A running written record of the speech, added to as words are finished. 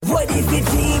What if it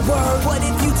did work? What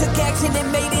if you took action and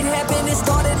made it happen and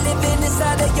started living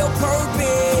inside of your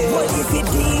purpose? What if it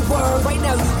did work? Right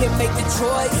now you can make the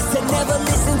choice to never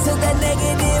listen to that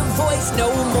negative voice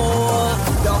no more.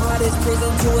 The hardest prison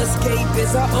to escape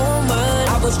is our own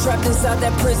mind. I was trapped inside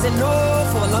that prison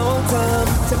for a long time.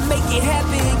 To make it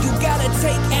happen, you gotta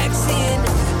take action.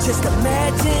 Just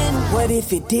imagine, what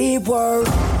if it did work?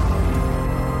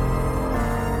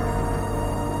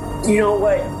 You know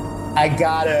what? I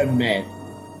gotta admit,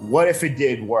 what if it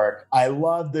did work? I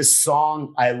love this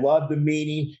song. I love the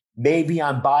meaning. Maybe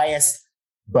I'm biased,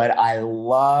 but I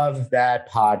love that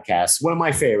podcast. One of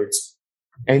my favorites.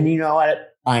 And you know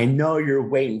what? I know you're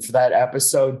waiting for that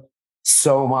episode.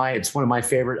 So am I. It's one of my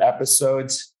favorite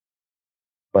episodes.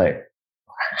 But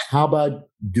how about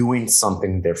doing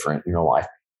something different in your life?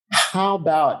 How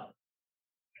about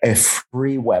a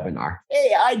free webinar?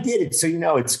 Hey, I did it, so you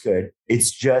know it's good.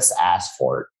 It's just ask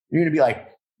for it. You're going to be like,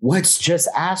 what's just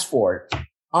ask for it?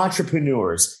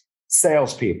 Entrepreneurs,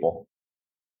 salespeople,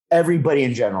 everybody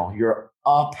in general, you're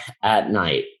up at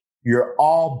night. You're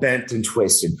all bent and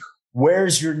twisted.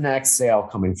 Where's your next sale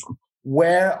coming from?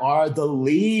 Where are the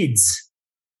leads?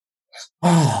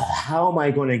 Oh, how am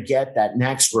I going to get that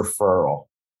next referral?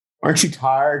 Aren't you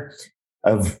tired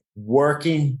of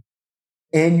working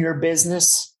in your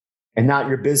business and not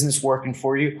your business working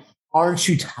for you? Aren't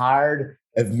you tired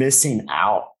of missing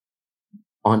out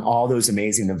on all those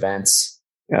amazing events,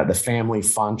 the family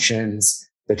functions,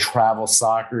 the travel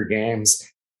soccer games,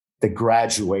 the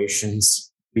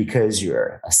graduations, because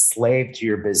you're a slave to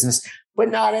your business? But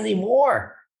not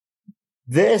anymore.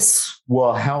 This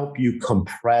will help you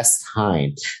compress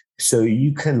time so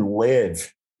you can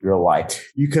live your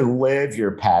life. You can live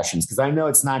your passions, because I know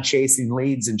it's not chasing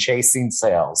leads and chasing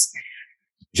sales.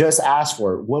 Just ask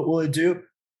for it. What will it do?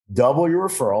 Double your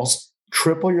referrals,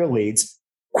 triple your leads,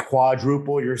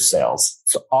 quadruple your sales.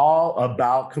 It's all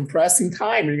about compressing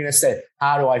time. You're going to say,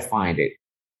 how do I find it?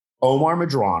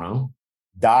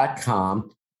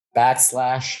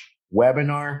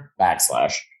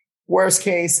 OmarMadrano.com/webinar/. Worst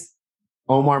case,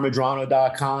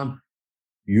 OmarMadrano.com.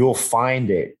 You'll find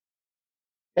it.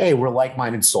 Hey, we're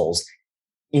like-minded souls.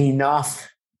 Enough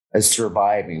of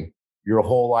surviving. Your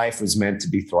whole life was meant to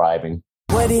be thriving.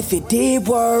 What if it did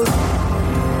work?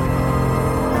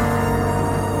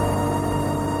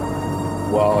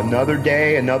 Well, another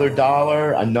day, another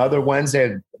dollar, another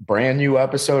Wednesday, a brand new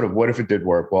episode of What If It Did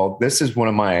Work. Well, this is one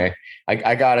of my,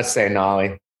 I got to say,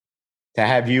 Nolly, to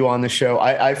have you on the show.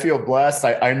 I feel blessed.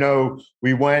 I know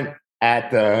we went at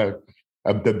the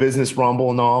business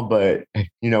rumble and all, but,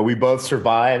 you know, we both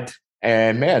survived.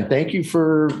 And man, thank you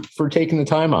for taking the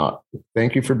time out.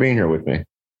 Thank you for being here with me.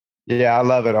 Yeah, I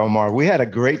love it, Omar. We had a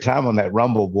great time on that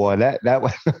Rumble, boy. That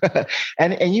was,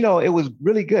 and you know, it was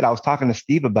really good. I was talking to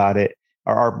Steve about it,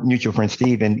 our mutual friend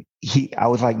Steve, and I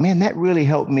was like, man, that really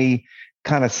helped me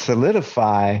kind of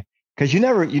solidify, because you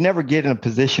never get in a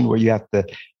position where you have to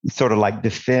sort of like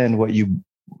defend what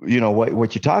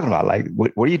what you're talking about. Like,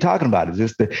 what are you talking about? Is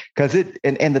this because the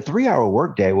 3-hour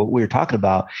workday, what we were talking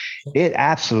about, it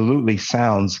absolutely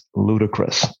sounds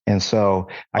ludicrous. And so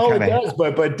it does.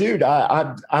 But dude,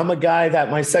 I'm a guy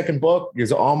that my second book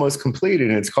is almost completed,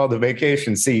 and it's called The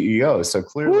Vacation CEO. So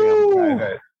clearly I'm a guy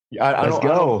that I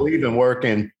don't believe in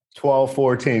working 12,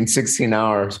 14, 16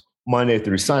 hours Monday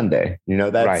through Sunday. You know,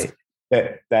 that's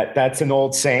right. That's an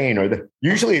old saying,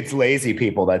 usually it's lazy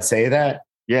people that say that.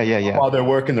 Yeah. While they're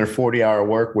working their 40-hour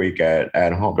work week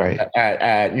at home, right?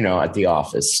 At the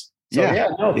office. So,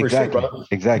 for sure, bro.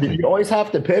 Exactly. You always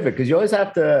have to pivot, because you always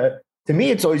have to. To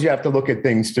me, it's always you have to look at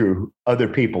things through other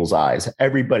people's eyes.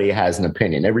 Everybody has an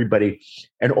opinion. Everybody,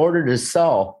 in order to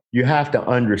sell, you have to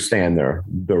understand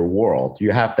their world.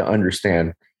 You have to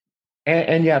understand,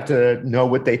 and you have to know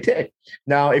what they take.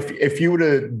 Now, if you would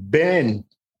have been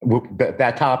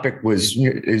that topic is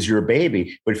your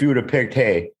baby, but if you would have picked,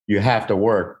 hey, you have to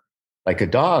work like a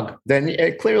dog, then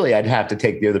clearly I'd have to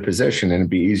take the other position, and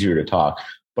it'd be easier to talk.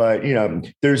 But, you know,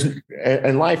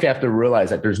 in life, you have to realize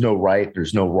that there's no right,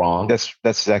 there's no wrong. That's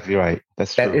exactly right.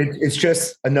 That's true. It's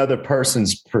just another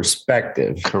person's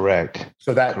perspective. Correct.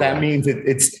 So that means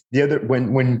it's the other,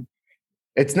 when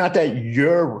it's not that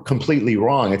you're completely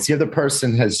wrong. It's the other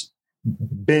person has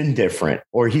been different,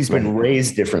 or he's been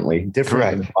raised different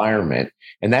environment.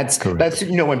 And that's,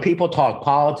 you know, when people talk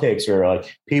politics, or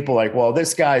like people like, well,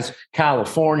 this guy's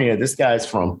California, this guy's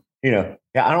from, you know,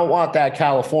 I don't want that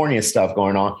California stuff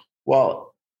going on.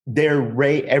 Well,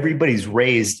 everybody's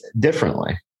raised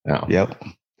differently. Now. Yep.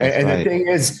 And the thing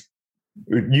is,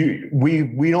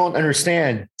 we don't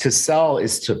understand, to sell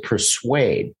is to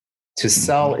persuade, to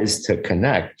sell is to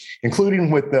connect,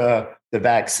 including with the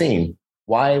vaccine.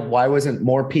 Why wasn't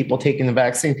more people taking the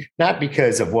vaccine? Not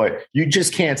because of what you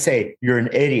just can't say you're an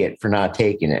idiot for not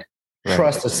taking it. Right.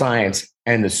 Trust the science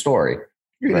and the story.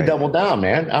 You're going to double down,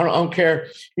 man. I don't care.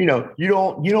 You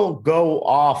don't go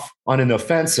off on an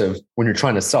offensive when you're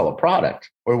trying to sell a product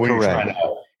or when you're trying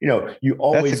to, you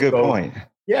always That's a good point.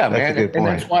 Yeah, man. And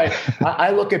that's why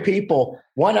I look at people.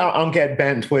 One, I don't get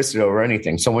bent and twisted over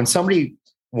anything. So when somebody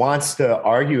wants to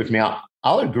argue with me,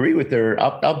 I'll agree with her.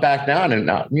 I'll back down, and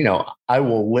I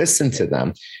will listen to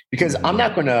them because I'm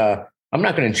not going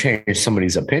to change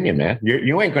somebody's opinion, man.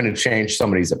 You ain't going to change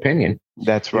somebody's opinion.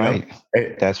 That's right.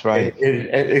 That's right.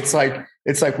 It's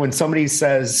like when somebody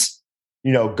says,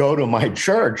 go to my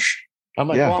church. I'm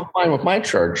like, well, I'm fine with my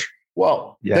church.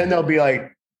 Well, then they'll be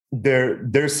like,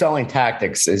 they're selling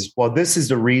tactics is, well, this is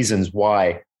the reasons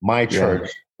why my church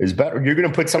is better. You're going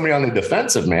to put somebody on the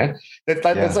defensive, man.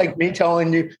 That's like me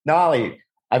telling you, Nolly,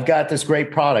 I've got this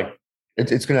great product.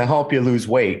 It's going to help you lose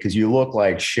weight because you look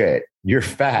like shit. You're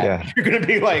fat. Yeah. You're going to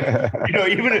be like,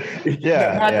 even if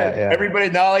everybody,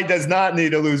 Nolly does not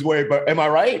need to lose weight, but am I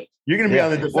right? You're going to be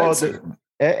on the defensive. Well,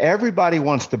 everybody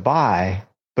wants to buy,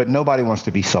 but nobody wants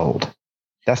to be sold.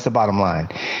 That's the bottom line.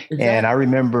 Exactly. And I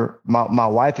remember my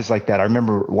wife is like that. I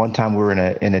remember one time we were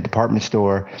in a department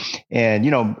store, and,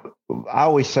 I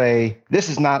always say, this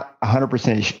is not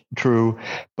 100% true,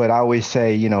 but I always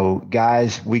say,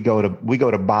 guys, we go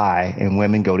to buy and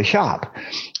women go to shop.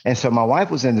 And so my wife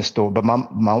was in the store, but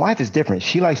my wife is different.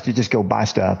 She likes to just go buy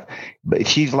stuff, but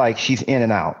she's in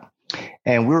and out.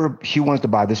 And she wanted to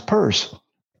buy this purse.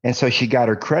 And so she got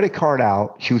her credit card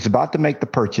out. She was about to make the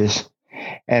purchase.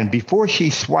 And before she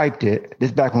swiped it, this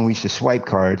is back when we used to swipe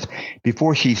cards,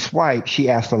 before she swiped, she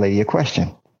asked the lady a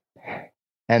question.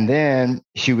 And then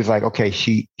she was like, okay,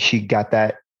 she got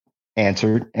that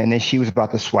answered. And then she was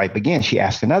about to swipe again. She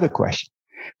asked another question,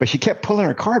 but she kept pulling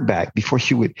her card back before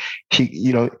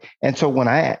and so one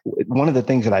of the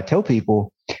things that I tell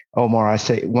people, Omar, I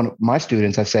say, one of my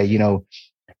students, I say,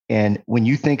 and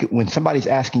when somebody's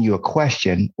asking you a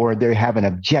question or they have an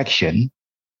objection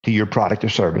to your product or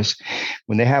service,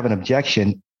 when they have an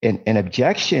objection, an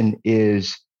objection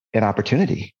is an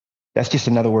opportunity. That's just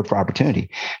another word for opportunity,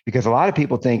 because a lot of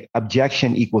people think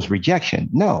objection equals rejection.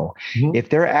 No, if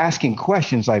they're asking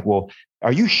questions like, well,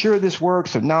 are you sure this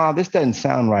works? Or nah, this doesn't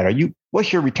sound right.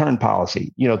 What's your return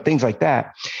policy? Things like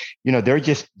that. They're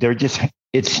just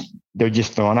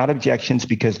throwing out objections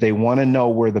because they want to know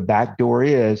where the back door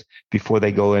is before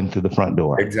they go into the front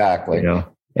door. Exactly.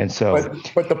 And so,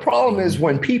 but the problem is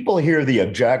when people hear the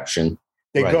objection,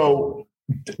 they go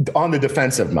on the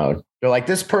defensive mode. They're like,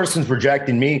 this person's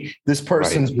rejecting me. This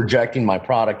person's rejecting my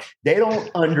product. They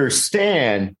don't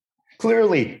understand.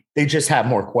 Clearly, they just have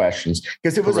more questions.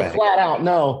 Because if it was a flat out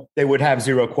no, they would have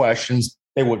zero questions.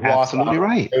 They would walk Absolutely out.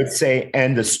 Right. They would say,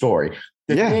 end of story.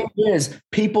 The thing is,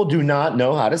 people do not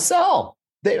know how to sell.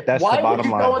 Why would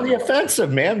you go on the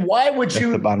offensive, man? Why would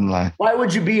you? The bottom line. Why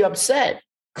would you be upset?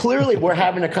 Clearly, we're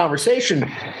having a conversation.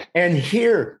 And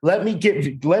here, let me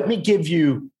give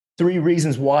you 3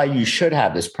 reasons why you should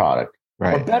have this product.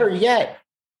 Right. Or better yet,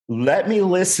 let me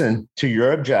listen to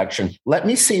your objection. Let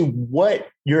me see what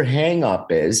your hang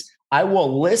up is. I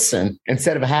will listen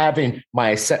instead of having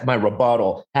my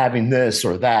rebuttal, having this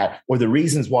or that, or the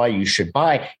reasons why you should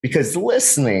buy, because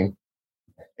listening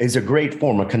is a great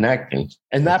form of connecting.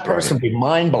 And that person will be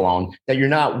mind blown that you're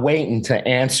not waiting to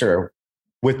answer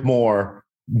with more,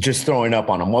 just throwing up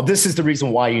on them. Well, this is the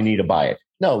reason why you need to buy it.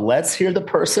 No, let's hear the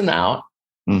person out.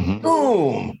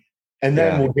 Boom. And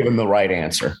then we'll give them the right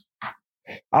answer.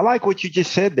 I like what you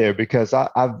just said there, because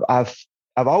I've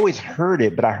always heard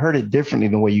it, but I heard it differently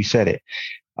than the way you said it.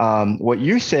 What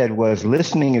you said was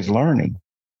listening is learning.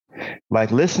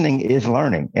 Like listening is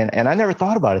learning. And I never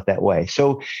thought about it that way.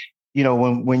 So,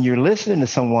 when you're listening to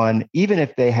someone, even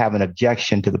if they have an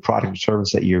objection to the product or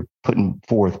service that you're putting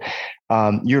forth,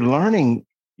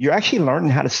 you're actually learning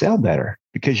how to sell better,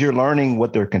 because you're learning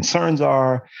what their concerns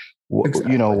are.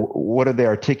 Exactly. What are they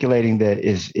articulating that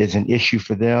is an issue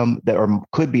for them or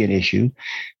could be an issue.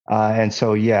 And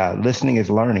so, listening is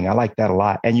learning. I like that a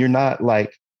lot. And you're not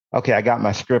like, okay, I got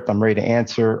my script, I'm ready to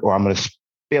answer, or I'm going to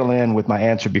fill in with my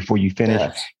answer before you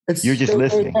finish. You're just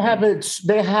listening.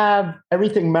 They have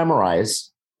everything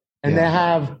memorized, and they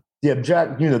have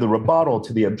the rebuttal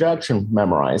to the objection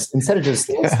memorized instead of just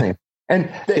listening.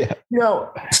 And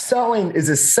selling is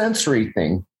a sensory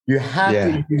thing. You have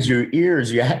to use your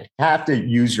ears. You have to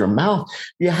use your mouth.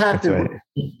 You have to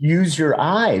use your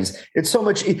eyes. It's so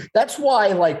much. That's why,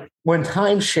 like when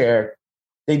timeshare,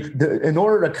 in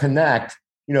order to connect,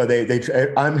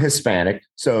 I'm Hispanic,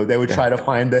 so they would try to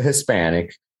find the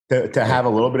Hispanic to have a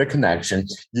little bit of connection.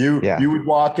 You would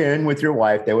walk in with your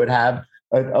wife. They would have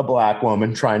a black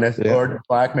woman trying to, or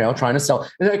black male trying to sell.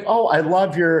 And they're like, "Oh, I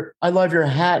love your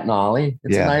hat, Nolly.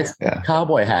 It's a nice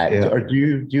cowboy hat. Yeah. Or do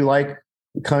you like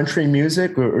country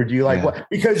music, or do you like what?"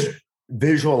 Because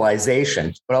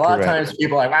visualization. But a lot of times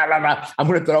people are like, blah, blah, blah. I'm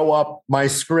going to throw up my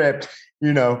script,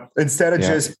 instead of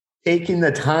just taking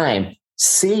the time,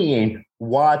 seeing,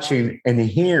 watching, and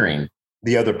hearing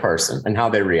the other person and how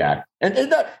they react. And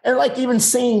like even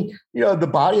seeing, the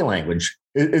body language.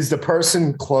 Is the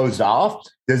person closed off?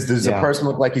 Does the person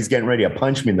look like he's getting ready to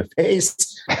punch me in the face?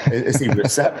 Is he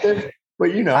receptive?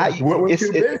 But we're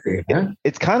too busy.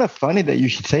 It's kind of funny that you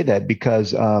should say that,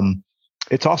 because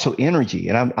it's also energy.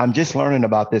 And I'm just learning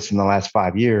about this in the last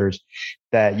 5 years,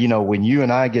 that, when you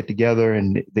and I get together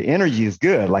and the energy is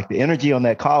good, like the energy on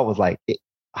that call was like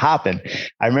hopping.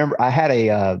 I remember I had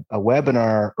a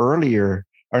webinar earlier,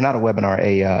 or not a webinar,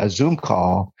 a Zoom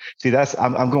call. See,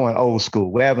 I'm going old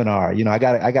school webinar.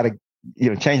 I got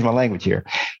to change my language here.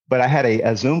 But I had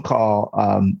a Zoom call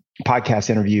podcast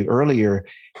interview earlier,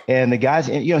 and the guys,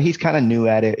 he's kind of new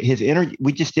at it. His energy,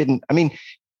 we just didn't. I mean,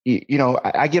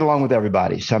 I get along with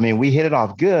everybody, so I mean, we hit it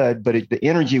off good, but the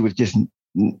energy was just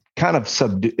kind of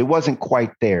subdued. It wasn't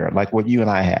quite there, like what you and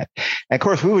I had. And of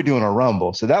course, we were doing a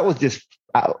Rumble, so that was just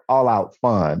all out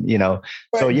fun,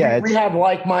 But so we have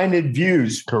like-minded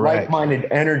views, like-minded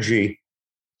energy.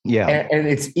 Yeah. And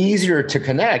it's easier to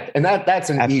connect. And that's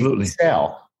an easy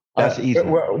sell. That's easy.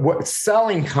 What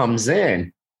selling comes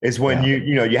in is when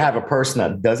you have a person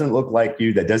that doesn't look like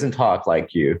you, that doesn't talk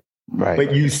like you, right?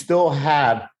 But you still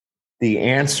have the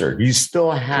answer. You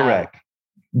still have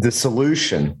the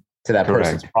solution to that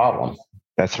person's problem.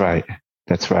 That's right.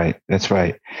 That's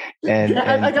right. And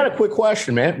I got a quick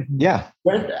question, man. Yeah.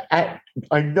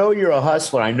 I know you're a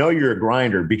hustler. I know you're a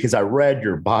grinder because I read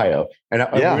your bio, and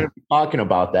we're going to be talking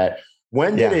about that.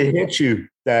 When did it hit you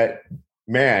that,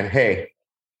 man, hey,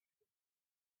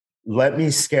 let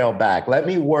me scale back. Let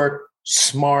me work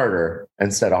smarter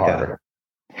instead of harder.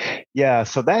 Yeah.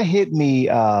 So that hit me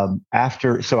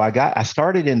after. So I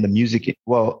started in the music.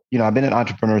 Well, I've been an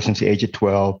entrepreneur since the age of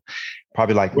 12,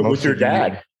 probably like most with your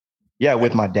dad. Yeah,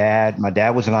 with my dad. My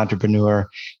dad was an entrepreneur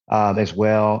as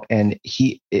well. And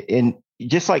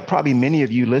just like probably many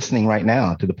of you listening right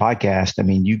now to the podcast, I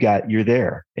mean, you're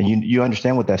there and you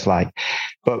understand what that's like.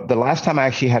 But the last time I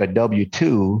actually had a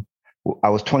W-2, I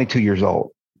was 22 years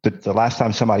old. The last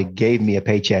time somebody gave me a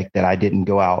paycheck that I didn't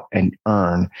go out and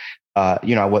earn,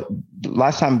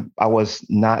 last time I was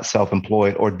not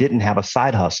self-employed or didn't have a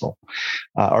side hustle,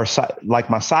 like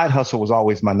my side hustle was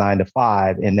always my 9 to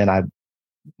 5. And then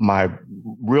my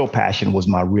real passion was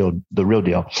the real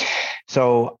deal.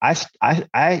 So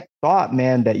I thought,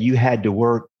 man, that you had to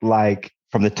work like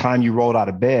from the time you rolled out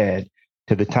of bed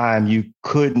to the time you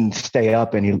couldn't stay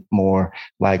up anymore,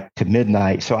 like to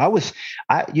midnight. So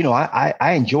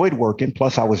I enjoyed working.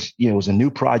 Plus I was, it was a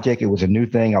new project. It was a new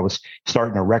thing. I was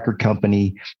starting a record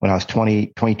company when I was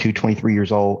 20, 22, 23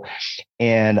 years old.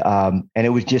 And it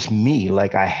was just me.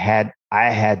 Like I had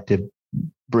to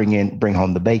bring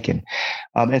home the bacon.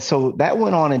 And so that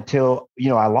went on until,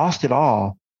 I lost it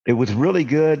all. It was really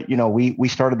good. We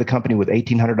started the company with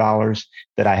 $1,800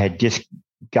 that I had just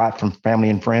got from family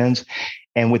and friends.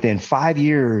 And within 5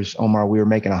 years, Omar, we were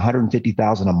making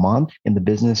 $150,000 a month in the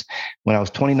business. When I was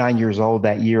 29 years old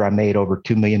that year, I made over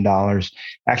 $2 million,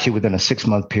 actually within a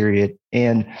 6-month period.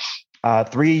 And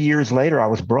 3 years later, I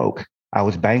was broke. I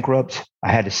was bankrupt.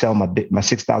 I had to sell my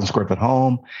 6,000 square foot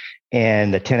home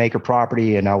and the 10-acre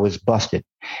property, and I was busted.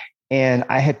 And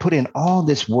I had put in all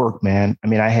this work, man. I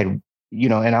mean, I had,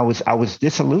 and I was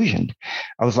disillusioned.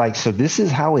 I was like, so this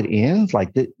is how it ends?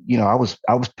 Like, I was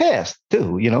pissed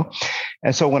too,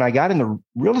 And so when I got in the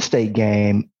real estate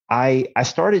game, I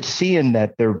started seeing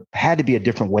that there had to be a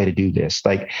different way to do this.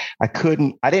 Like I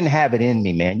didn't have it in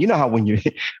me, man. You know how when you're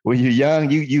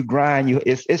young, you grind,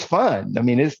 it's fun. I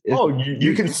mean,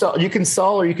 you can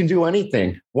sell or you can do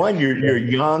anything. One, you're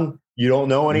young, you don't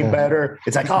know any better.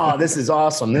 It's like, oh, this is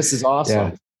awesome. This is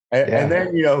awesome. Yeah. And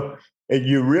then,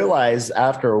 you realize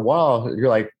after a while, you're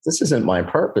like, this isn't my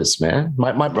purpose, man.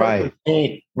 My purpose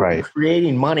ain't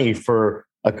creating money for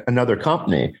another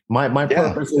company. My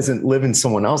purpose isn't living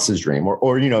someone else's dream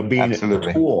or being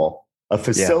a tool, a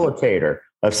facilitator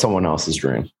of someone else's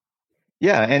dream.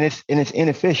 Yeah. And it's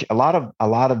inefficient. A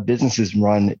lot of businesses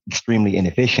run extremely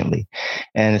inefficiently,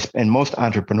 and most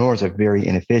entrepreneurs are very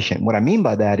inefficient. What I mean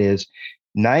by that is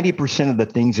 90% of the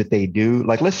things that they do,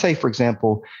 like let's say, for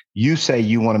example, you say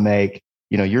you want to make,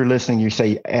 you're listening, you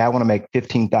say, hey, I want to make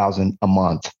 $15,000 a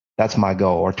month. That's my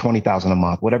goal, or $20,000 a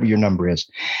month, whatever your number is.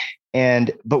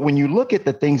 But when you look at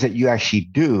the things that you actually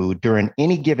do during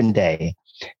any given day,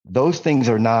 those things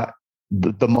are not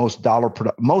the most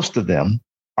most of them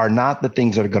are not the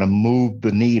things that are going to move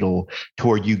the needle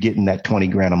toward you getting that 20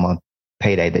 grand a month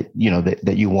payday that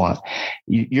you want.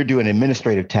 You're doing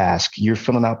administrative tasks. You're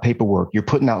filling out paperwork. You're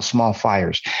putting out small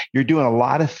fires. You're doing a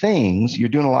lot of things. You're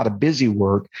doing a lot of busy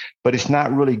work, but it's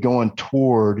not really going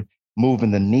toward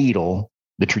moving the needle,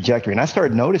 the trajectory. And I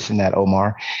started noticing that,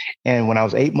 Omar. And when I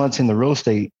was 8 months in the real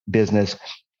estate business,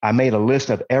 I made a list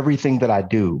of everything that I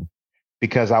do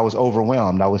because I was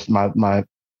overwhelmed. I was my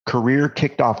career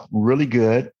kicked off really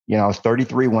good. I was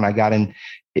 33 when I got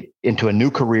into a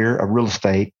new career of real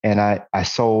estate. And I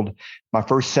sold my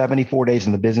first 74 days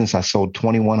in the business. I sold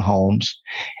 21 homes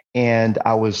and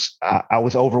I was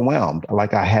overwhelmed.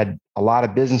 Like I had a lot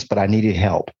of business, but I needed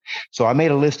help. So I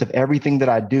made a list of everything that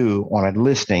I do on a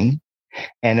listing.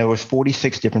 And there was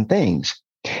 46 different things.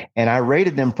 And I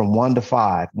rated them from 1 to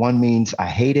 5. 1 means I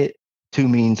hate it. 2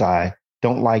 means I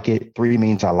don't like it. 3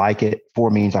 means I like it. 4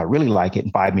 means I really like it.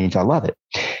 And 5 means I love it.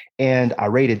 And I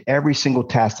rated every single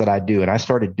task that I do. And I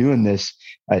started doing this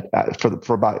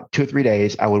for about 2 or 3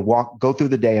 days. I would go through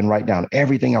the day and write down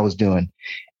everything I was doing.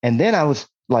 And then I was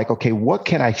like, okay, what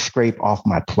can I scrape off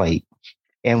my plate?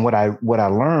 And what I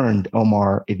learned,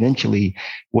 Omar, eventually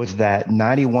was that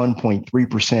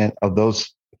 91.3% of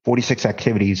those 46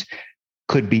 activities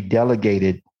could be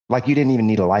delegated. Like you didn't even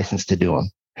need a license to do them.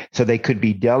 So they could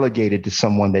be delegated to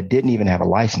someone that didn't even have a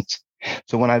license.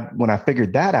 So when I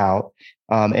figured that out,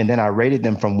 and then I rated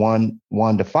them from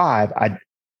one to 5,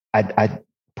 I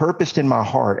purposed in my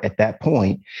heart at that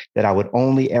point that I would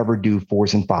only ever do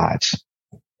 4s and 5s.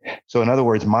 So in other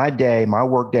words, my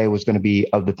work day was going to be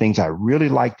of the things I really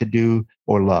like to do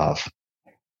or love.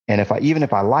 And even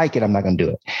if I like it, I'm not going to do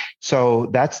it. So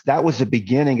that was the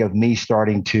beginning of me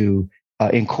starting to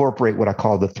incorporate what I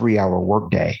call the 3-hour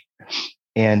workday.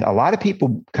 And a lot of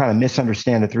people kind of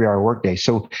misunderstand the 3-hour workday.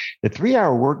 So the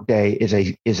 3-hour workday is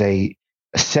a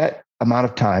set amount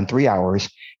of time, 3 hours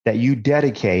that you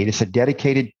dedicate. It's a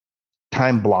dedicated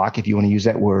time block, if you want to use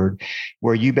that word,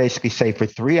 where you basically say for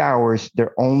 3 hours,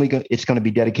 it's going to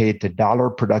be dedicated to dollar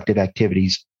productive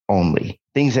activities only,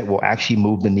 things that will actually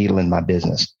move the needle in my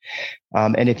business.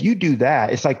 And if you do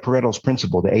that, it's like Pareto's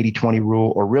principle, the 80-20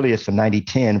 rule, or really it's the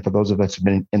 90-10 for those of us who've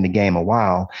been in the game a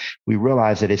while. We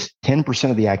realize that it's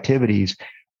 10% of the activities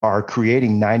are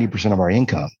creating 90% of our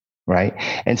income, right?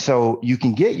 And so you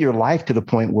can get your life to the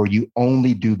point where you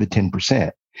only do the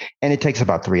 10%. And it takes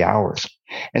about 3 hours.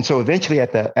 And so eventually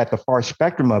at the far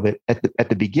spectrum of it, at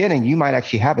the beginning, you might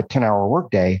actually have a 10-hour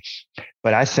workday,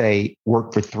 but I say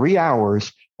work for 3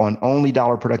 hours on only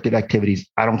dollar productive activities.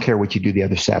 I don't care what you do the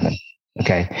other 7.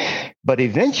 Okay. But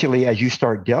eventually, as you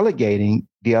start delegating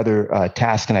the other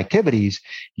tasks and activities,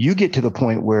 you get to the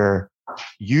point where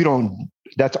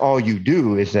that's all you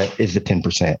do is the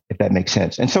 10%, if that makes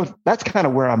sense. And so that's kind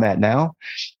of where I'm at now.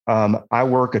 I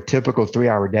work a typical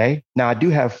 3-hour day. Now I do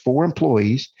have 4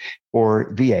 employees,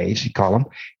 or VAs, you call them,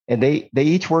 and they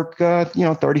each work,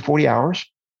 30, 40 hours,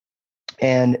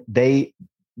 and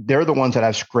they're the ones that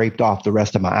I've scraped off the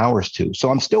rest of my hours to. So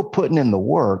I'm still putting in the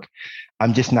work.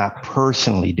 I'm just not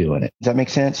personally doing it. Does that make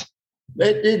sense?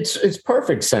 It's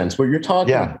perfect sense. What you're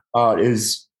talking about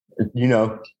is,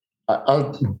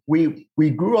 we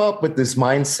grew up with this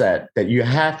mindset that you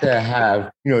have to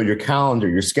have, your calendar,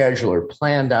 your scheduler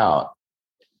planned out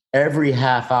every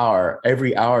half hour,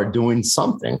 every hour doing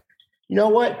something. You know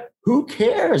what? Who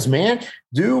cares, man?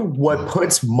 Do what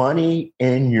puts money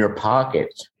in your pocket.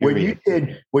 What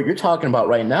you're talking about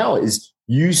right now is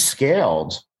you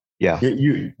scaled. Yeah.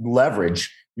 You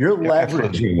leverage. You're leveraging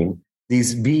absolutely.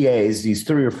 These VAs, these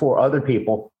 3 or 4 other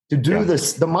people to do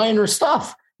the minor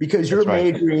stuff. Because you're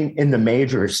majoring in the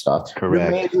major stuff.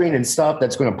 Correct. You're majoring in stuff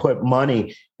that's going to put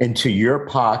money into your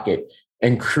pocket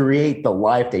and create the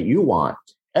life that you want.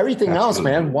 Everything else,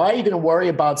 man, why are you going to worry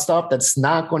about stuff that's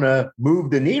not going to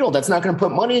move the needle? That's not going to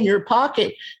put money in your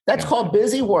pocket. That's called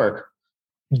busy work.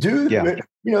 Scale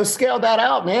that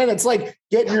out, man. It's like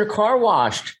getting your car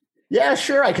washed. Yeah,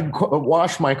 sure, I can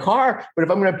wash my car, but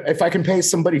if I can pay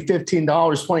somebody $15,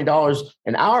 $20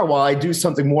 an hour while I do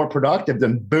something more productive,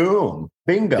 then boom,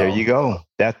 bingo. There you go.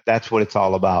 That's what it's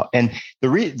all about. And the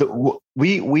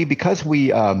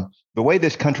way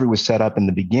this country was set up in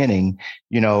the beginning,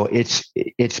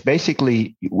 it's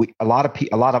basically a lot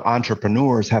of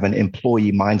entrepreneurs have an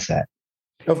employee mindset.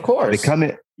 Of course,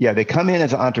 they come in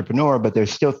as an entrepreneur, but they're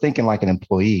still thinking like an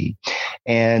employee.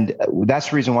 And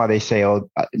that's the reason why they say,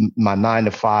 my 9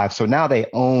 to 5. So now they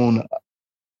own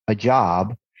a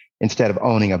job, instead of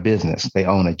owning a business. They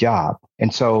own a job.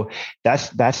 And so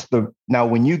now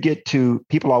when you get to,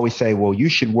 people always say, well, you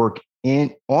should work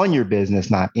on your business,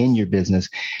 not in your business.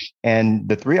 And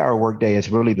the 3-hour workday is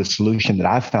really the solution that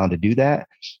I've found to do that.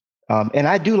 And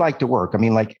I do like to work. I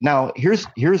mean, like, now here's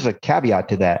a caveat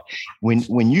to that.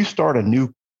 When you start a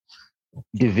new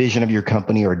division of your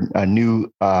company or a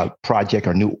new project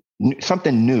or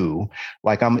something new,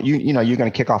 like you're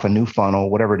going to kick off a new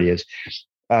funnel, whatever it is.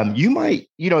 You might,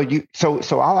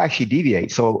 so I'll actually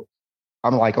deviate. So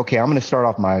I'm like, okay, I'm going to start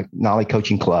off my Nolly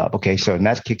Coaching Club. Okay. So, and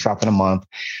that kicks off in a month.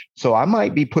 So I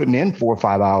might be putting in 4 or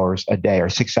 5 hours a day or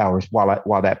 6 hours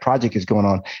while that project is going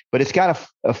on, but it's got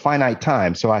a finite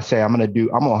time. So I say, I'm going to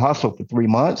hustle for 3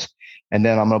 months, and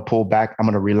then I'm going to pull back. I'm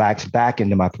going to relax back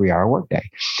into my 3-hour workday.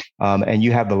 And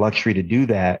you have the luxury to do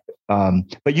that.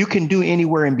 But you can do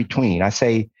anywhere in between. I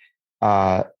say,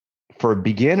 for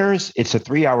beginners, it's a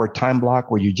 3-hour time block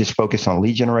where you just focus on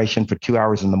lead generation for 2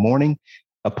 hours in the morning,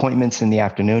 appointments in the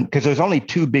afternoon, because there's only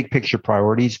 2 big picture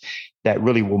priorities that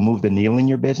really will move the needle in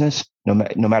your business, no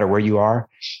matter where you are.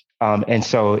 And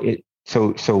so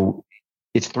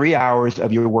it's 3 hours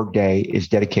of your workday is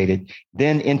dedicated.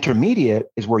 Then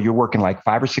intermediate is where you're working like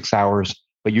 5 or 6 hours,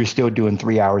 but you're still doing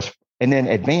 3 hours. And then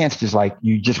advanced is like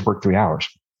you just work 3 hours.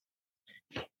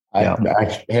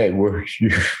 Hey,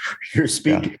 you're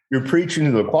speaking, you're preaching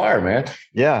to the choir, man.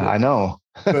 Yeah, I know.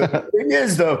 But the thing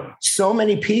is, though, so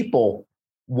many people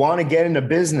want to get into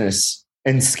business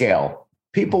and scale.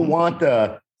 People want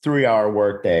the 3-hour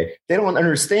workday. They don't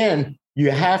understand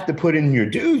you have to put in your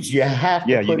dues. You have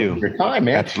to put in your time,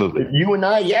 man. Absolutely. You and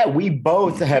I, we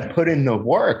both have put in the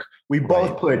work. We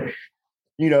both put,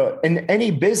 in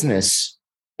any business,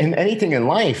 in anything in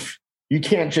life, you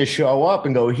can't just show up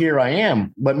and go, here I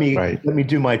am. Let me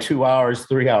do my 2 hours,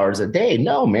 3 hours a day.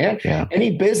 No, man. Yeah.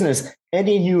 Any business,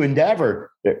 any new endeavor,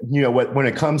 when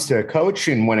it comes to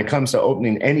coaching, when it comes to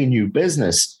opening any new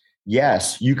business,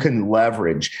 yes, you can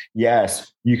leverage.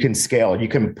 Yes, you can scale. You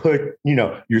can put,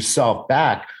 yourself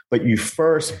back, but you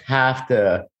first have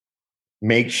to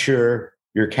make sure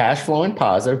you're cash flowing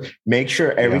positive, make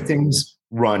sure everything's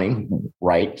running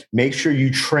right, make sure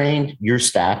you trained your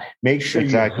staff, make sure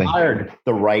you hired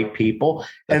the right people,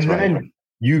 and then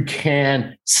you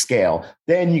can scale.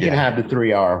 Then you can have the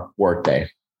 3-hour workday.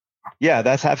 Yeah,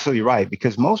 that's absolutely right.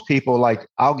 Because most people, like,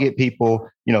 I'll get people,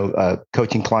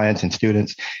 coaching clients and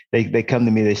students, they come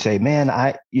to me, they say, man,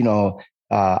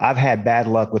 I've had bad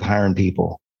luck with hiring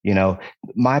people.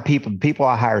 My people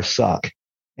I hire suck.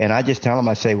 And I just tell them,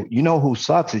 I say, who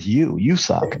sucks is you. You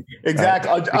suck. Exactly.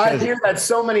 Right? I hear that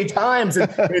so many times.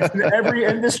 It's in every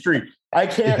industry. I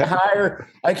can't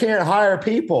hire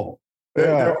people.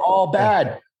 They're all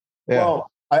bad. Yeah.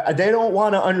 Well, they don't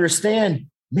want to understand.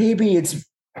 Maybe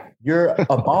you're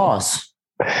a boss.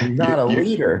 You're not a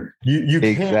leader. You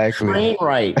can't train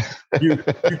right. You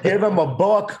give them a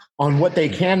book on what they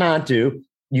cannot do.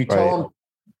 You tell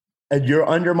them, you're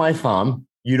under my thumb.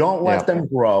 You don't let them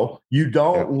grow. You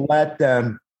don't let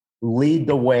them lead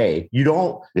the way. You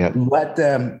don't let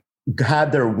them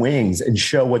have their wings and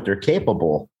show what they're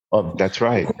capable of. That's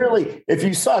right. Clearly, if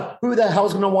you suck, who the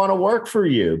hell's going to want to work for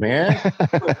you, man?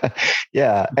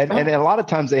 Yeah. And a lot of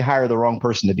times they hire the wrong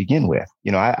person to begin with.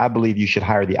 I believe you should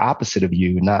hire the opposite of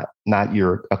you, not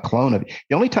a clone of you.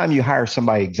 The only time you hire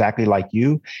somebody exactly like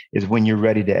you is when you're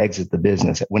ready to exit the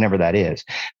business, whenever that is.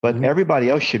 But everybody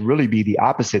else should really be the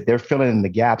opposite. They're filling in the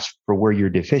gaps for where you're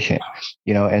deficient,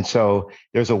 and so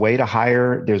there's a way to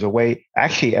hire.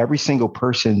 Actually, every single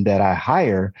person that I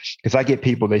hire, because I get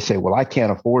people, they say, well, I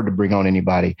can't afford to bring on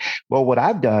anybody. Well, what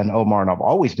I've done, Omar, and I've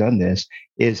always done this,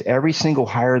 is every single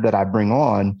hire that I bring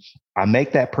on, I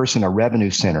make that person a revenue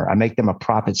center. I make them a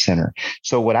profit center.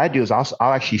 So what I do is I'll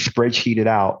actually spreadsheet it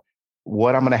out,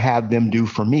 what I'm going to have them do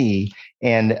for me.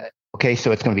 And okay,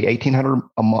 so it's going to be $1,800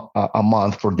 a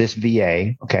month for this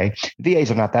VA. Okay.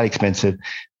 VAs are not that expensive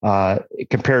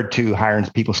compared to hiring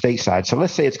people stateside. So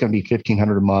let's say it's going to be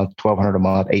 $1,500 a month, $1,200 a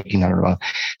month, $1,800 a month.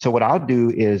 So what I'll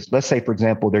do is, let's say, for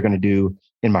example, they're going to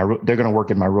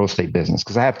work in my real estate business,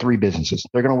 because I have 3 businesses.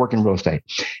 They're going to work in real estate,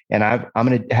 and I'm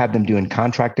going to have them doing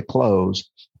contract to close,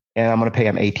 and I'm going to pay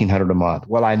them $1,800 a month.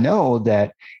 Well, I know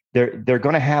that they're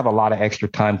going to have a lot of extra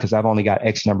time because I've only got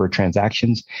X number of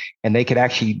transactions, and they could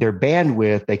actually, their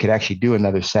bandwidth, they could actually do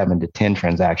another 7 to 10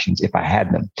 transactions if I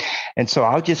had them. And so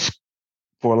I'll just,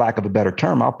 for lack of a better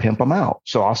term, I'll pimp them out.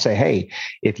 So I'll say, hey,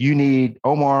 if you need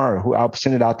Omar, or I'll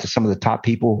send it out to some of the top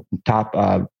people,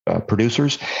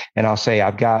 producers. And I'll say,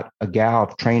 I've got a gal,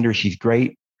 I've trained her. She's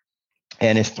great.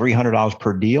 And it's $300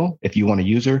 per deal if you want to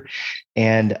use her.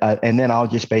 And then I'll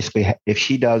just basically, if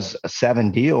she does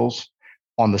 7 deals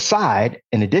on the side,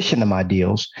 in addition to my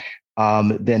deals,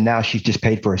 then now she's just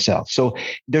paid for herself. So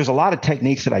there's a lot of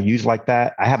techniques that I use like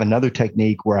that. I have another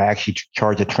technique where I actually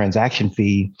charge a transaction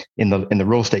fee in the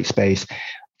real estate space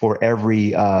for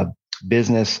every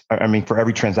business. I mean, for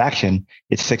every transaction,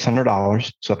 it's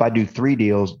 $600. So if I do 3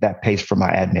 deals, that pays for my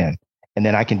admin. And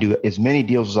then I can do as many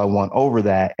deals as I want over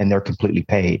that, and they're completely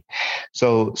paid.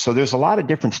 So there's a lot of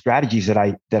different strategies that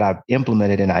I've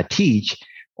implemented and I teach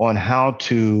on how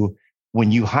to,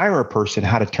 when you hire a person,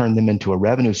 how to turn them into a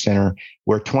revenue center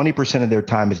where 20% of their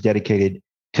time is dedicated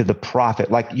to the profit.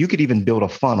 Like you could even build a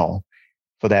funnel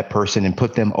for that person and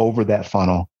put them over that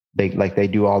funnel. They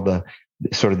do all the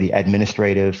sort of the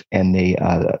administrative and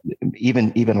the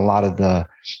even a lot of the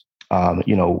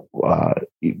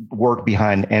work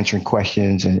behind answering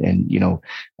questions and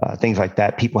things like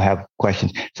that. People have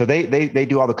questions. So they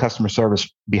do all the customer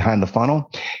service behind the funnel,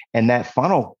 and that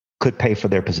funnel could pay for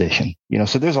their position.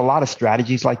 So there's a lot of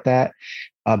strategies like that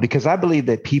because I believe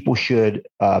that people should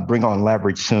bring on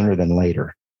leverage sooner than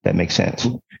later. That makes sense.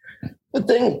 The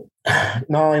thing,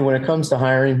 Nolly, when it comes to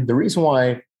hiring, the reason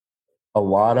why a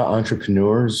lot of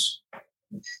entrepreneurs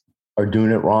are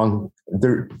doing it wrong,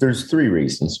 there's 3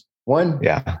 reasons. One,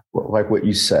 like what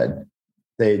you said,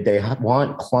 they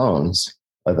want clones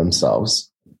of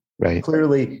themselves. Right.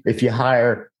 Clearly,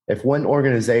 if one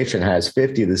organization has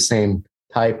 50 of the same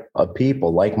type of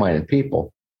people, like-minded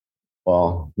people,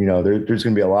 well, there's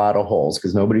going to be a lot of holes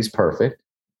because nobody's perfect.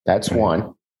 That's right.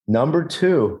 One. Number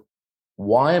 2,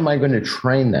 why am I going to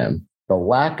train them? The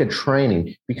lack of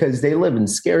training, because they live in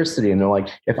scarcity, and they're like,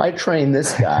 if I train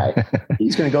this guy,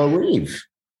 he's going to go leave.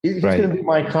 He's going to be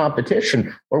my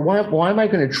competition. Or why am I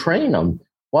going to train him?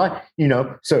 Why,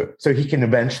 so he can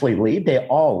eventually leave. They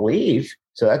all leave.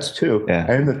 So that's 2.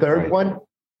 Yeah. And the third one,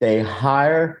 they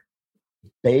hire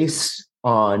based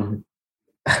on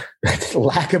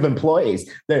lack of employees.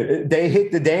 They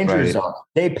hit the danger zone.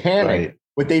 They panic. Right.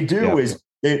 What they do is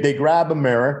they grab a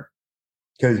mirror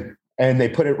and they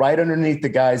put it right underneath the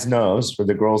guy's nose or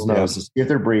the girl's nose to see if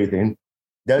they're breathing.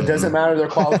 That doesn't matter their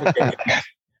qualification.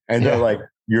 And they're like,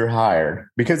 you're hired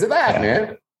because of that,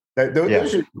 man.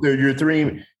 Those are your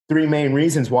three main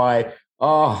reasons why.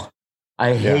 Oh,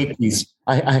 I hate these.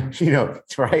 I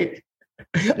right.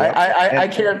 I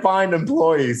can't find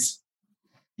employees.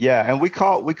 Yeah, and we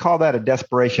call that a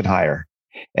desperation hire,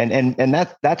 and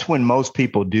that's when most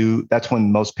people do. That's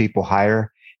when most people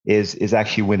hire is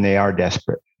actually when they are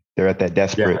desperate. They're at that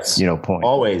desperate point.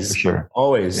 Always, for sure.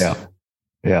 Always.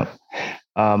 Yeah.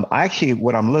 I'm actually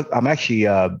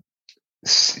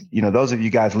those of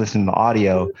you guys listening to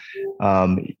audio,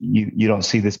 you don't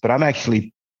see this, but I'm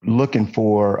actually looking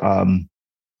for. I'm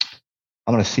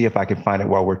going to see if I can find it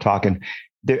while we're talking.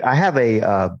 I have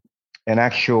an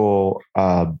actual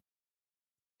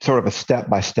sort of a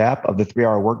step-by-step of the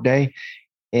 3-hour workday.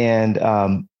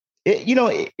 And,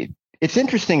 it's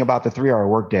interesting about the 3-hour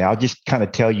workday. I'll just kind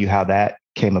of tell you how that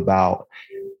came about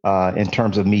in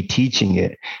terms of me teaching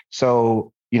it.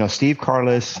 So, Steve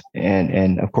Carless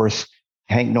and of course,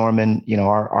 Hank Norman,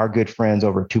 our good friends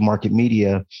over at 2 Market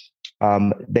Media,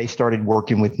 they started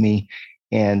working with me.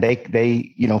 And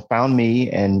they found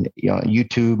me and,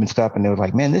 YouTube and stuff. And they were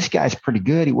like, man, this guy's pretty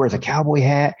good. He wears a cowboy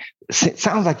hat. It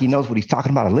sounds like he knows what he's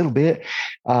talking about a little bit.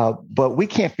 But we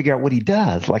can't figure out what he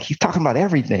does. Like he's talking about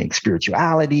everything,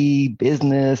 spirituality,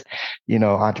 business,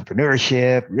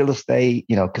 entrepreneurship, real estate,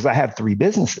 because I have 3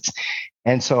 businesses.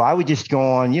 And so I would just go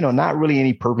on, not really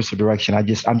any purpose or direction. I'm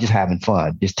just having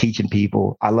fun, just teaching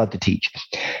people. I love to teach.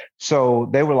 So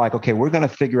they were like, okay, we're going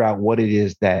to figure out what it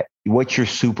is what's your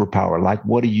superpower? Like,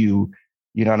 what do you,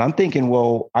 and I'm thinking,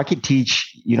 well, I could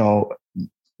teach,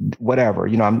 whatever,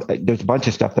 there's a bunch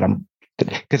of stuff that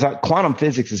because quantum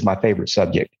physics is my favorite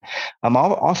subject. I'm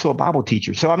also a Bible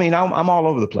teacher. So, I'm all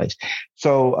over the place.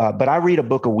 So, but I read a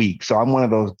book a week. So I'm one of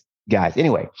those guys.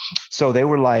 Anyway, so they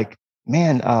were like,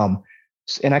 man,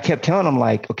 and I kept telling them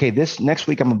like, okay, this next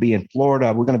week I'm going to be in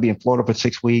Florida. We're going to be in Florida for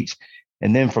 6 weeks.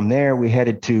 And then from there, we got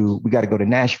to go to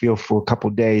Nashville for a couple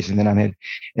of days. And then and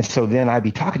so then I'd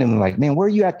be talking to them like, man, where are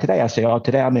you at today? I say, oh,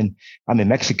 today I'm in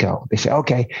Mexico. They say,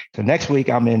 okay. So next week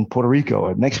I'm in Puerto Rico,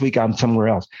 or next week I'm somewhere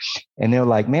else. And they're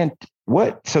like, man,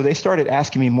 what? So they started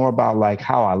asking me more about like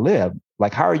how I live.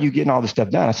 Like, how are you getting all this stuff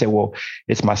done? I said, well,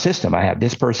 it's my system. I have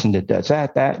this person that does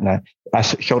that. And I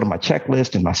showed them my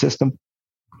checklist and my system.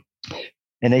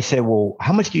 And they said, well,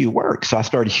 how much do you work? So I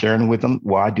started sharing with them,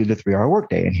 well, I do the 3-hour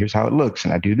workday and here's how it looks.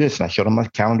 And I do this. And I showed them my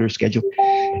calendar schedule.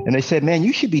 And they said, man,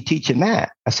 you should be teaching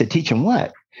that. I said, teaching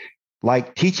what?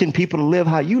 Like teaching people to live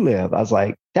how you live. I was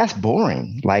like, that's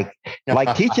boring. Like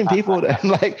teaching people to,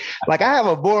 like I have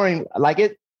a boring,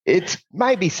 like it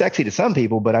might be sexy to some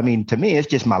people, but I mean, to me, it's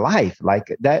just my life.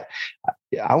 Like that,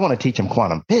 I want to teach them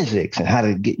quantum physics and how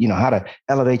to get, how to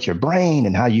elevate your brain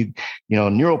and how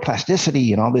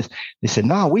neuroplasticity and all this. They said,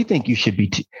 no, we think you should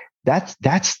be. That's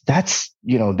that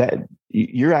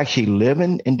you're actually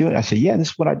living and doing. I said, yeah, this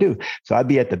is what I do. So I'd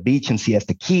be at the beach in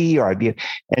Siesta Key, or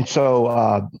and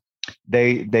so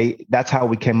that's how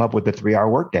we came up with the 3-hour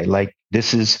workday. Like,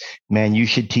 this is, man, you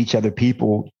should teach other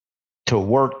people to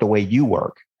work the way you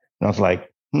work. And I was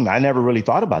like, I never really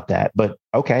thought about that, but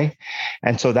okay.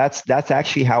 And so that's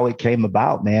actually how it came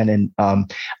about, man.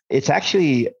 And it's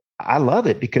actually, I love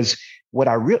it, because what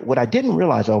I didn't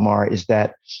realize, Omar, is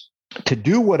that to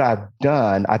do what I've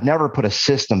done, I've never put a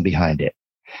system behind it.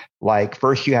 Like,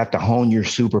 first you have to hone your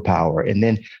superpower. And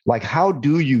then, like, how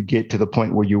do you get to the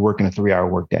point where you're working a 3-hour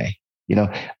workday?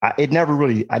 I never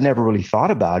really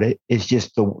thought about it. It's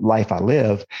just the life I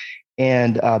live.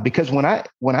 And because when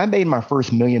I made my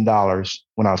first $1 million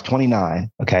when I was 29,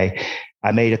 okay,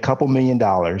 I made a couple $1 million,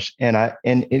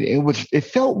 and it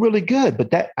felt really good.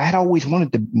 But that I had always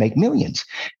wanted to make millions,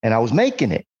 and I was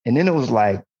making it. And then it was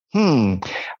like, I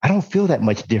don't feel that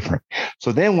much different.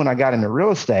 So then when I got into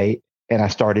real estate and I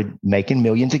started making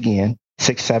millions again,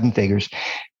 6-7 figures,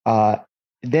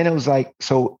 then it was like,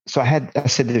 so I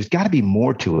said, there's got to be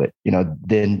more to it,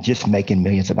 than just making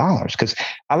millions of dollars. Cause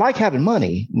I like having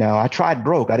money. Now, I tried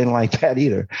broke. I didn't like that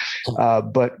either.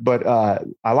 But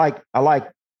I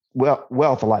like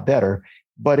wealth a lot better,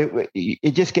 but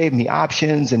it just gave me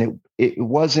options, and it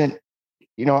wasn't,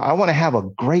 I want to have a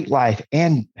great life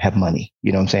and have money,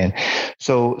 you know what I'm saying?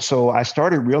 So I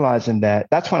started realizing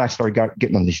that's when I started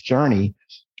getting on this journey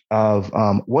of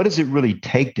what does it really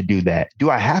take to do that? Do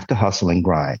I have to hustle and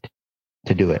grind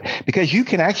to do it? Because you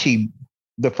can actually,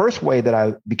 the first way that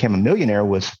I became a millionaire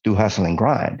was through hustle and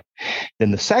grind.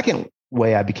 Then the second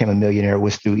way I became a millionaire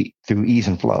was through ease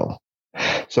and flow.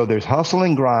 So there's hustle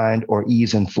and grind or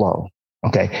ease and flow.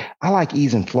 Okay. I like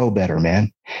ease and flow better,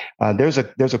 man. There's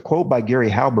a quote by Gary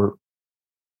Halbert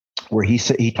where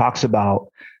he talks about,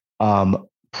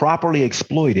 properly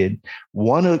exploited,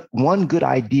 one good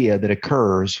idea that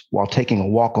occurs while taking a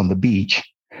walk on the beach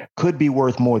could be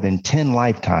worth more than 10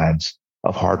 lifetimes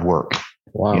of hard work.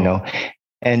 Wow.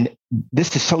 And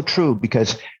this is so true,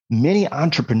 because many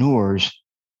entrepreneurs,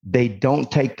 they don't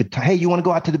take the time. Hey, you want to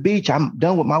go out to the beach? I'm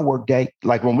done with my work day.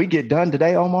 Like, when we get done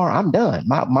today, Omar, I'm done.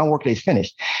 My work day is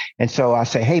finished. And so I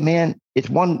say, hey man, it's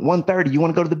 1:30. You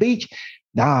want to go to the beach?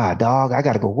 Nah, dog, I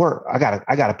got to go work. I got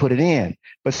to put it in.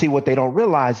 But see, what they don't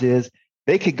realize is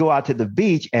they could go out to the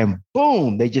beach and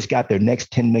boom, they just got their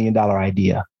next $10 million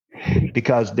idea,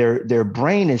 because their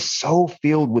brain is so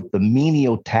filled with the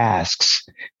menial tasks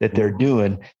that they're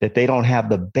doing that they don't have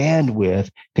the bandwidth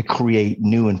to create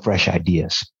new and fresh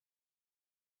ideas.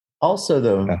 Also,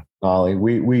 though, Ollie,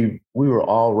 we were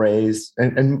all raised,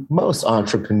 and most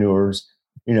entrepreneurs,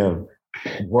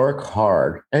 work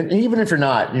hard. And even if you're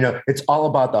not, it's all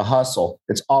about the hustle.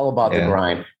 It's all about the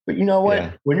grind. But you know what?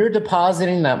 Yeah. When you're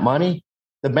depositing that money,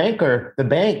 the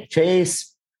bank,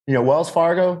 Chase, Wells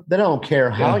Fargo, they don't care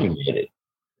how you made it.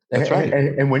 That's right.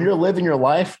 And when you're living your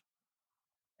life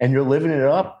and you're living it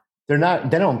up, they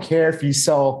don't care if you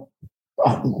sell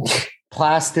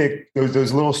plastic,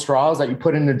 those little straws that you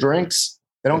put in the drinks.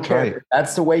 They don't care. Right.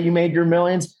 That's the way you made your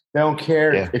millions. They don't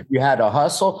care if you had a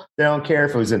hustle. They don't care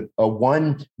if it was a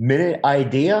 1-minute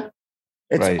idea.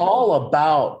 It's all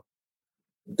about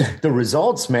the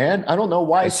results, man. I don't know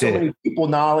why many people,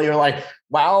 Nolly, are like,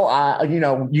 wow,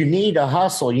 you need a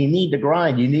hustle. You need to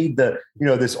grind. You need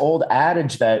this old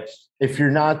adage that if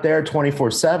you're not there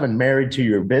 24/7, married to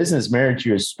your business, married to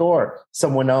your store,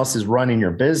 someone else is running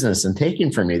your business and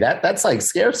taking from you. That's like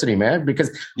scarcity, man, because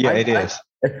it is.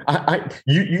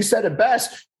 You said it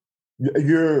best.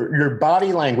 Your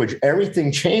body language,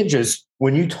 everything changes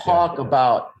when you talk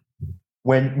about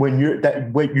when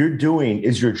what you're doing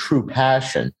is your true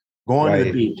passion. Going to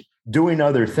the beach, doing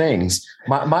other things.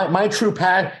 My true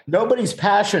passion. Nobody's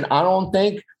passion, I don't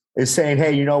think, is saying,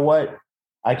 "Hey, you know what?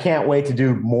 I can't wait to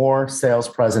do more sales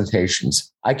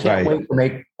presentations. I can't wait to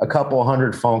make a couple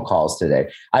 100 phone calls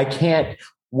today. I can't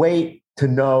wait to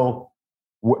know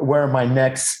where my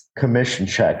next commission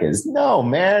check is." No,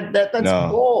 man, that's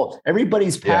bull.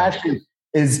 Everybody's passion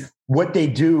is what they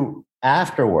do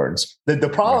afterwards. The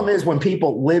problem is when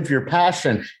people live your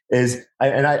passion is,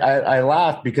 I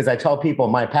laugh because I tell people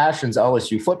my passion's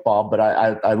LSU football, but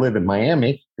I live in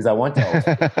Miami because I went to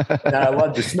LSU and I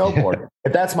love to snowboard.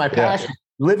 If that's my passion,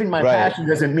 living my passion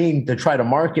doesn't mean to try to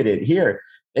market it here.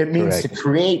 It means to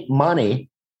create money.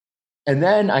 And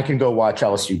then I can go watch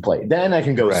LSU play. Then I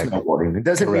can go snowboarding. doing. It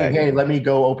doesn't mean, hey, let me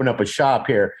go open up a shop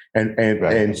here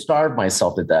and starve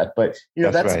myself to death. But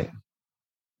that's right.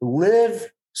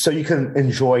 Live so you can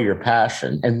enjoy your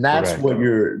passion. And that's what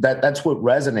that's what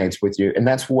resonates with you. And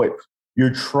that's what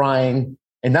you're trying,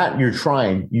 and not you're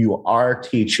trying, you are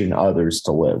teaching others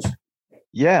to live.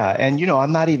 Yeah. And,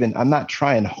 I'm not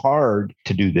trying hard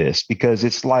to do this, because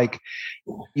it's like,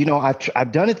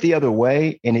 I've done it the other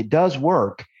way and it does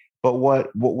work. But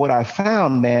what I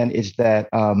found, man, is that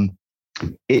the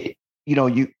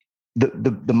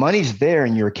money's there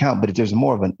in your account, but there's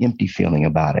more of an empty feeling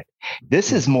about it.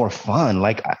 This is more fun.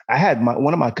 Like I had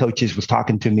one of my coaches was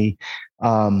talking to me.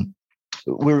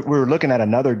 We're looking at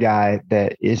another guy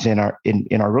that is in our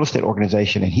real estate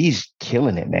organization, and he's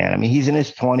killing it, man. I mean, he's in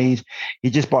his 20s.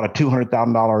 He just bought a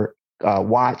 $200,000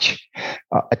 watch,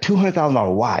 a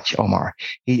 $200,000 watch, Omar.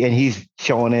 He's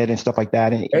showing it and stuff like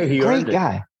that. And great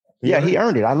guy. Yeah, he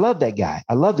earned it. I love that guy.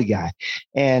 I love the guy.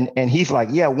 And he's like,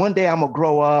 yeah, one day I'm gonna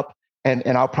grow up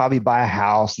and I'll probably buy a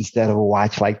house instead of a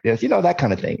watch like this, that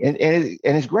kind of thing. And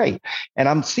it's great. And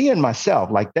I'm seeing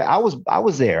myself like that. I was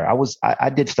there.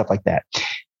 I did stuff like that.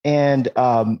 And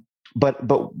but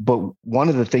one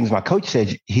of the things my coach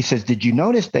said, he says, did you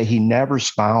notice that he never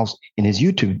smiles in his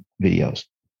YouTube videos?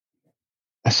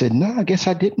 I said, no, I guess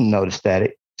I didn't notice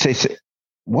that. He said,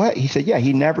 what? He said, yeah,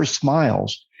 he never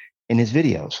smiles in his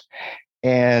videos.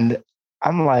 And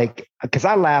I'm like, because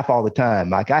I laugh all the time.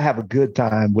 Like I have a good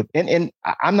time with, and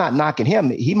I'm not knocking him.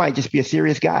 He might just be a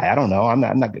serious guy. I don't know. I'm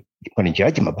not going to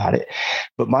judge him about it.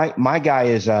 But my guy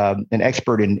is an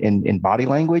expert in body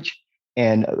language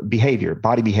and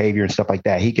body behavior and stuff like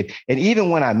that. He could, and even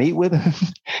when I meet with him,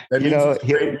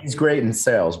 he's great in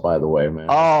sales, by the way, man.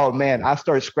 Oh man, I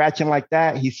start scratching like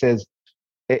that. He says,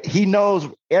 he knows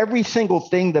every single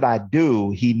thing that I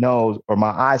do. He knows, or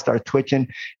my eyes start twitching.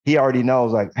 He already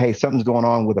knows, like, hey, something's going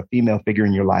on with a female figure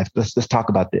in your life. Let's talk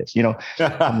about this.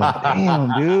 I'm like,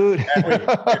 damn, dude.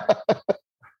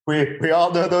 We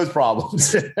all know those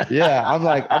problems. Yeah, I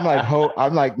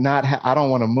don't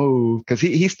want to move, because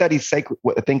he studies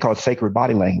a thing called sacred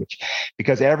body language,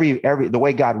 because the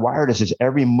way God wired us is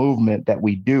every movement that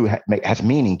we do has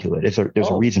meaning to it. There's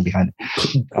a reason behind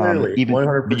it. Clearly,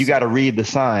 but you got to read the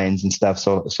signs and stuff.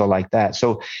 So like that.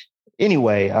 So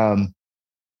anyway,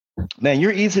 man,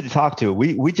 you're easy to talk to.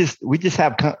 We just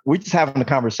having a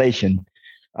conversation,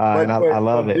 and I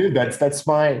love it, dude. That's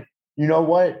my. You know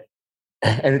what?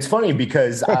 And it's funny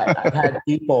because I've had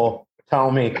people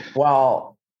tell me,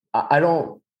 well, I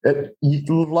don't,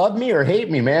 you love me or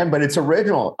hate me, man, but it's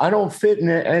original. I don't fit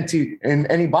in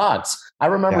any box. I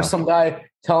remember some guy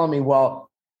telling me,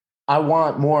 well, I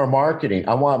want more marketing.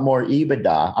 I want more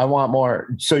EBITDA. I want more.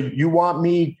 So you want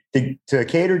me to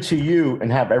cater to you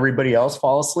and have everybody else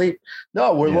fall asleep?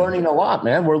 No, we're learning a lot,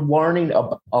 man. We're learning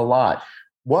a lot.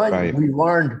 We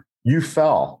learned you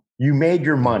fell, you made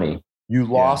your money. You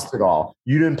lost it all.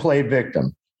 You didn't play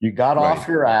victim. You got off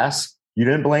your ass. You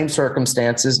didn't blame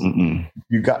circumstances. Mm-mm.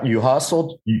 You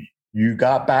hustled. You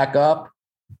got back up.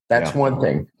 That's one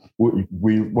thing.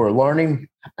 We're learning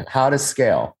how to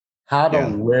scale, how to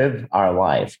live our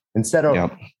life instead of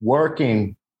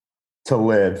working to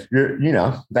live.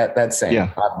 That saying.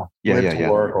 Live to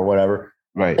work or whatever.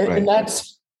 Right. And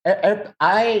that's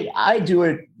I do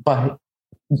it, but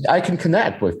I can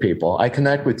connect with people. I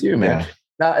connect with you, man. Yeah.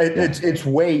 Now it's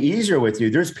way easier with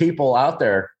you. There's people out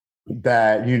there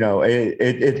that,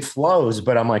 it flows,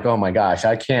 but I'm like, oh my gosh,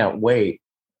 I can't wait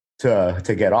to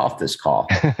get off this call.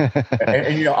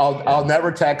 and I'll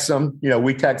never text them.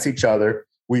 We text each other.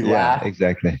 We laugh.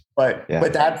 Exactly. But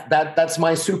that's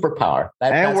my superpower.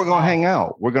 And we're going to hang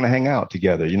out. We're going to hang out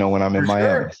together, when I'm in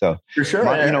Miami. So for sure.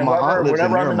 My aunt lives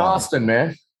whenever I'm in Austin,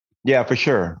 man. Yeah, for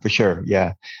sure.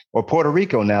 Or Puerto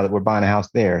Rico now that we're buying a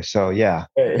house there. So yeah.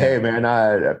 Hey man,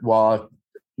 nothing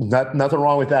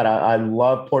wrong with that. I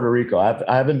love Puerto Rico.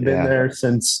 I haven't been there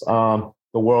since the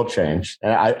world changed.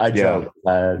 And I joke,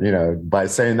 by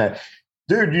saying that,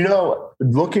 dude, you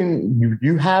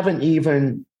haven't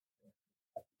even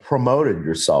promoted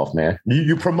yourself, man.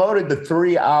 You promoted the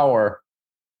 3-hour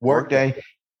workday,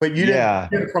 but you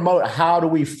didn't promote how do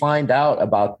we find out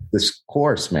about this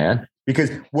course, man?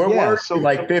 Because we're working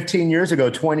like 15 years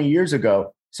ago, 20 years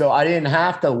ago. So I didn't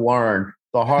have to learn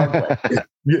the hard way.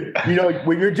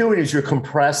 What you're doing is you're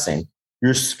compressing,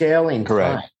 you're scaling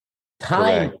time.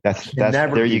 Time. That's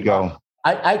there you go.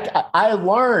 I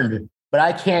learned, but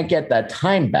I can't get that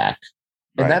time back.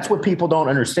 And that's what people don't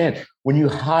understand. When you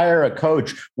hire a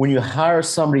coach, when you hire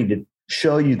somebody to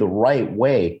show you the right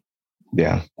way,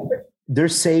 they're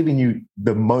saving you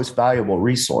the most valuable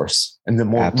resource and the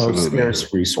most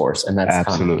scarce resource. And that's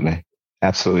absolutely. time.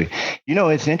 Absolutely.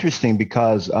 It's interesting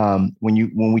because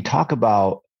when we talk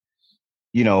about,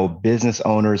 business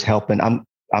owners helping, I'm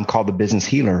called the business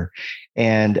healer.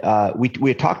 And we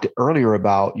had talked earlier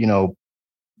about,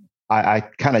 I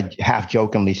kind of half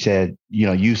jokingly said,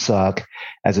 you suck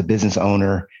as a business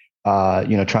owner,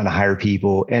 trying to hire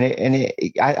people.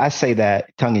 I say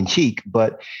that tongue in cheek,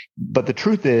 but the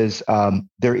truth is,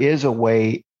 there is a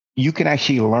way you can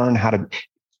actually learn how to,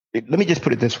 let me just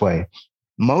put it this way.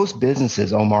 Most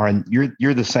businesses, Omar, and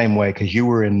you're the same way because you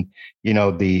were in,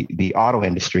 the auto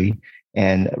industry,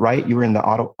 and right, you were in the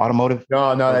automotive.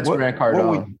 No, that's Grant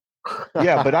Cardone.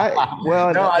 Yeah, but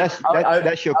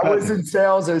that's your cousin. I was in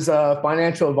sales as a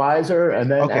financial advisor, and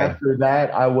then after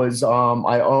that, I was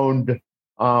I owned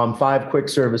 5 quick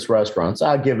service restaurants.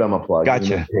 I'll give them a plug.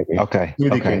 Gotcha. Okay.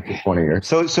 For 20 years.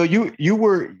 So you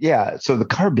were, so the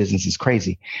car business is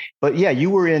crazy, but you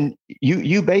were in,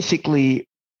 you basically,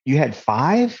 you had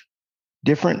 5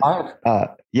 different,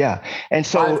 and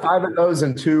so 5 of those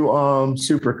and 2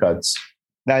 supercuts.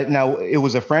 Now it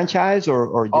was a franchise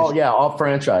or just, all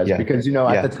franchise because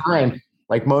at the time,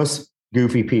 like most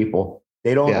goofy people,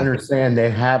 they don't understand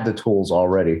they have the tools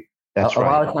already. That's right. A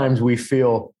lot of times we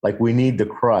feel like we need the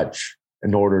crutch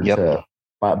in order to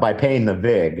by paying the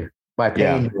VIG, by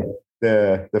paying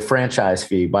the franchise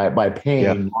fee, by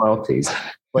paying royalties.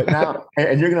 But now,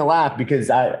 and you're gonna laugh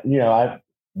because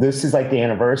this is like the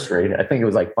anniversary. I think it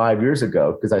was like 5 years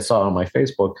ago because I saw it on my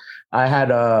Facebook. I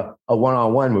had a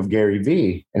one-on-one with Gary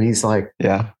Vee, and he's like,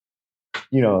 I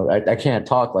can't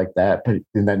talk like that. But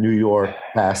in that New York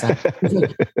past, like,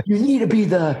 you need to be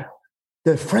the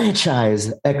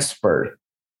franchise expert.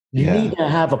 You need to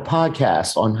have a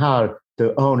podcast on how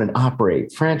to own and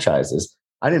operate franchises.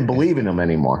 I didn't believe in them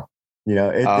anymore. And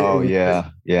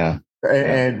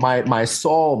my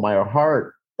soul, my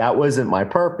heart, that wasn't my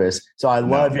purpose. So I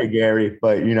love you, Gary,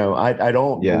 but I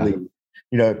don't believe.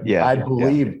 I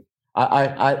believe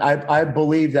I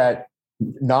believe that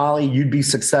Nolly, you'd be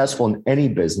successful in any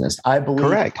business. I believe.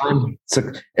 Correct.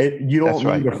 You don't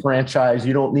need a franchise.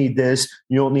 You don't need this.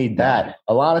 You don't need that.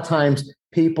 A lot of times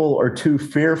people are too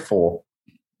fearful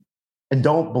and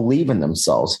don't believe in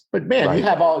themselves. But man, you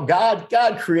have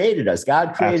God created us.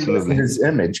 God created us in his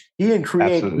image. He didn't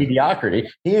create mediocrity.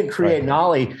 He didn't create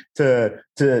Nolly to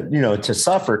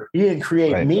suffer. He didn't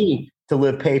create me to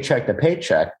live paycheck to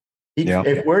paycheck.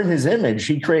 If we're in his image,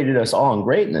 he created us all in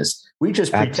greatness. We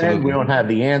just pretend we don't have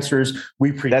the answers.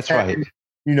 We pretend. That's right.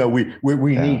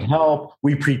 We need help.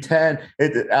 We pretend.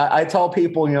 I tell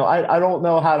people, I don't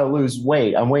know how to lose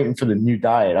weight. I'm waiting for the new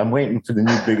diet. I'm waiting for the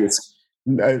new biggest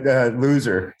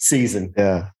loser season.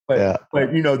 But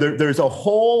there's a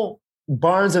whole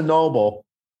Barnes and Noble.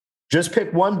 Just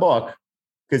pick one book,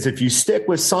 because if you stick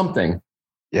with something,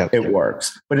 it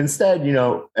works. But instead,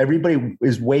 everybody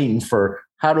is waiting for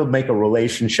how to make a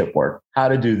relationship work, how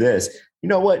to do this. You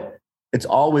know what? It's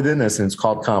all within us, and it's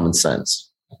called common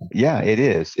sense. Yeah, it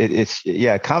is. It's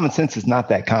common sense is not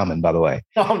that common, by the way.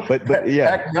 Man. But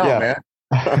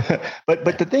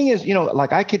the thing is,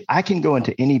 like I can go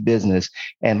into any business,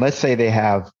 and let's say they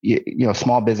have,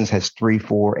 small business has 3,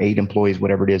 4, 8 employees,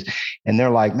 whatever it is. And they're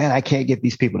like, man, I can't get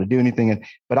these people to do anything.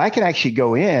 But I can actually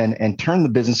go in and turn the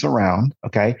business around.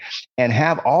 Okay. And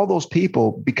have all those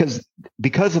people because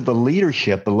of the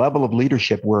leadership, the level of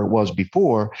leadership where it was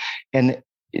before, and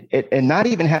not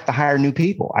even have to hire new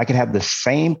people. I could have the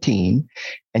same team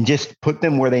and just put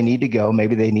them where they need to go.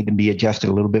 Maybe they need to be adjusted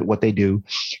a little bit what they do,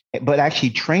 but actually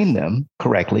train them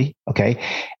correctly. Okay.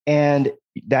 And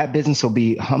that business will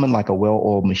be humming like a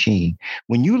well-oiled machine.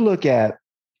 When you look at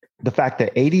the fact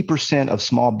that 80% of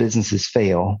small businesses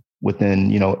fail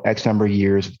within, X number of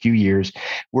years, a few years,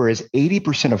 whereas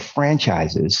 80% of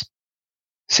franchises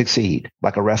succeed,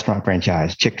 like a restaurant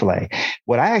franchise, Chick-fil-A.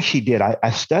 What I actually did,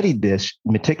 I studied this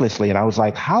meticulously, and I was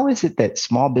like, how is it that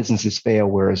small businesses fail,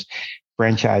 whereas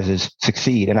franchises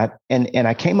succeed? And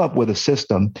I came up with a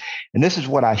system, and this is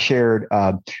what I shared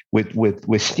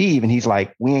with Steve, and he's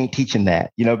like, we ain't teaching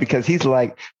that, because he's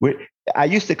like, I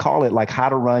used to call it like how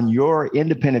to run your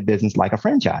independent business like a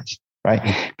franchise,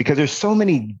 right? Because there's so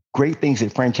many great things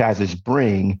that franchises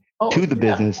bring to the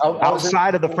business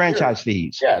outside of the franchise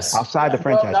fees. Yes. Outside the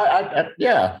franchise.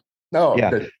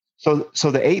 So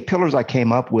the 8 pillars I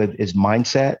came up with is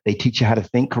mindset. They teach you how to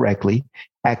think correctly.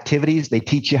 Activities. They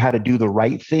teach you how to do the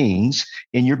right things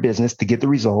in your business to get the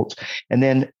results. And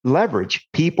then leverage.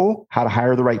 People, how to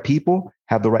hire the right people,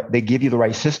 they give you the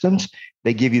right systems.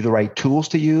 They give you the right tools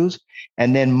to use.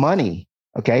 And then money.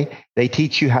 Okay. They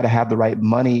teach you how to have the right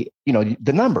money,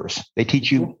 the numbers. They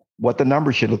teach you what the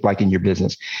numbers should look like in your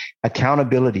business.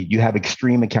 Accountability. You have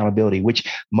extreme accountability, which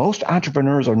most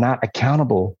entrepreneurs are not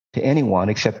accountable to anyone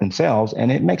except themselves.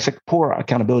 And it makes a poor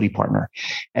accountability partner.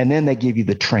 And then they give you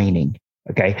the training.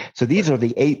 Okay. So these are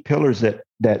the 8 pillars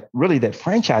that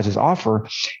franchises offer.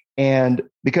 And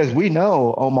because we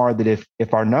know, Omar, that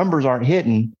if our numbers aren't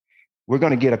hitting, we're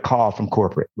going to get a call from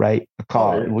corporate, right? A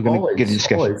call. And we're going to get a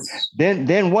discussion.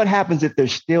 Then what happens if they're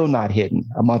still not hitting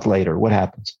a month later? What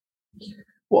happens?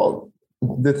 Well,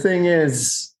 the thing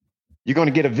is, you're going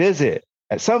to get a visit.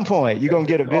 At some point, you're going to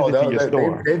get a visit to your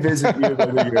store. They visit you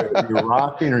whether you're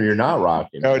rocking or you're not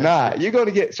rocking. Or not. You're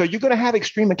going to have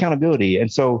extreme accountability.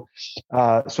 And so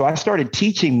I started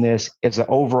teaching this as an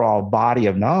overall body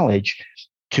of knowledge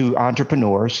to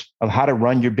entrepreneurs of how to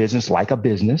run your business like a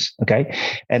business. Okay.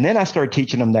 And then I started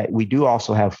teaching them that we do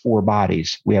also have 4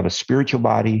 bodies. We have a spiritual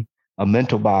body, a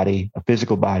mental body, a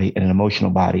physical body, and an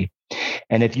emotional body.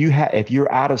 And if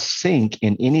you're out of sync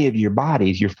in any of your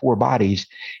bodies, your 4 bodies,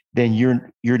 then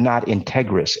you're not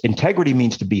integrous. Integrity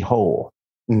means to be whole.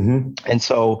 Mm-hmm. And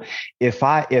so if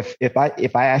I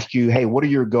ask you, hey, what are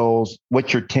your goals?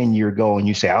 What's your 10-year goal? And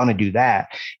you say, I want to do that.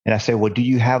 And I say, well, do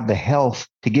you have the health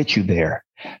to get you there?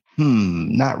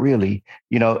 Not really.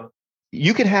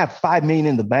 You can have 5 million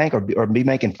in the bank or be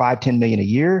making 5-10 million a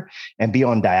year and be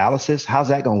on dialysis. How's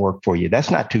that going to work for you? That's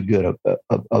not too good.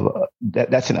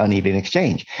 That's an uneven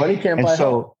exchange. But you can't buy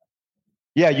health.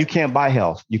 Yeah, you can't buy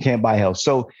health. You can't buy health.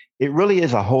 So it really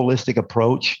is a holistic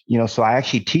approach. So I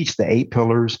actually teach the 8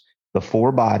 pillars, the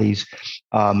 4 bodies,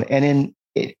 and in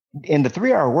the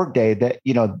 3-hour workday,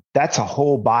 that's a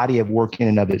whole body of work in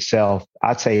and of itself.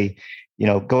 I'd say,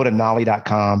 go to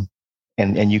Nolly.com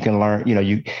and you can learn.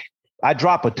 I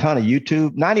drop a ton of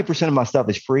YouTube. 90% of my stuff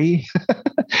is free.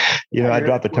 I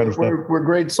drop a ton of stuff. We're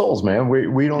great souls, man.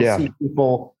 We don't see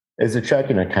people as a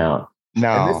checking account. No.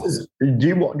 And this is, do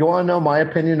you want to know my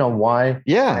opinion on why?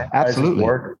 Yeah, absolutely.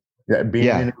 Work, being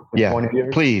in it for 20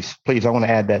 years? Please. I want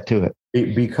to add that to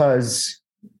it. Because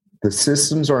the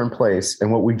systems are in place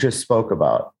and what we just spoke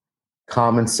about,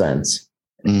 common sense.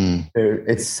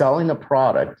 It's selling a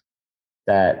product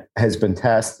that has been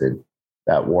tested,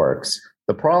 that works.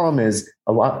 The problem is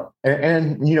a lot,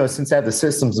 and since they have the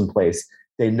systems in place,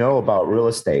 they know about real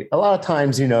estate. A lot of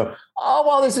times, oh,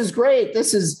 well, this is great.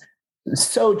 This is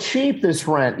so cheap, this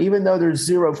rent, even though there's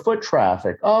 0 foot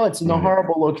traffic. Oh, it's in a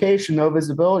horrible location, no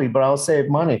visibility, but I'll save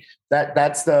money.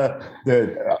 That's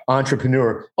the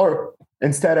entrepreneur. Or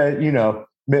instead of,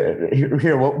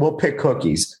 here we'll pick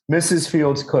cookies, Mrs.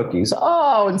 Fields cookies.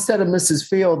 Oh, instead of Mrs.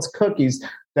 Fields cookies,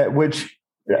 which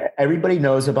everybody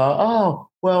knows about. Oh,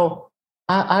 well,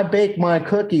 I bake my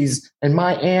cookies and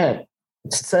my aunt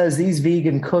says these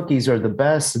vegan cookies are the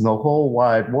best in the whole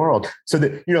wide world. So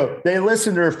that, they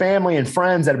listen to their family and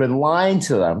friends that have been lying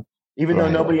to them, even though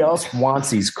nobody else wants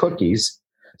these cookies.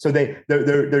 So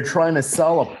they're trying to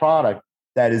sell a product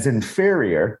that is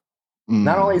inferior.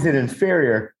 Not only is it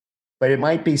inferior, but it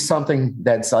might be something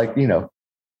that's like,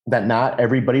 that not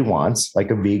everybody wants,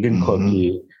 like a vegan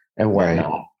cookie and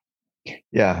whatnot. Right.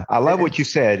 Yeah, I love what you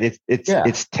said.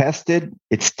 It's tested.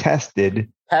 It's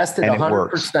tested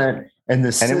 100%, and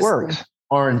the systems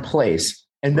are in place,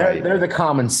 and they're the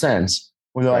common sense.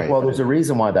 When they're like, well, there's a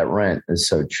reason why that rent is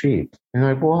so cheap. And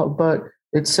you're like, well, but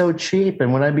it's so cheap,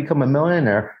 and when I become a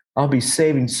millionaire, I'll be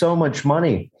saving so much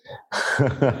money.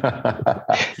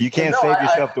 You can't save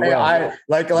yourself the wealth.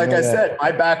 I said,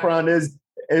 my background is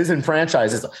in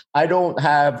franchises. I don't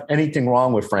have anything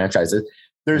wrong with franchises.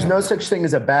 There's no such thing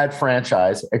as a bad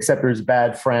franchise, except there's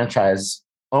bad franchise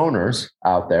owners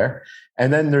out there.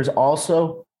 And then there's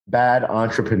also bad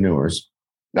entrepreneurs.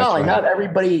 Not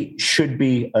everybody should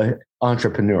be an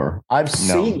entrepreneur. I've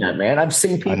seen that, man. I've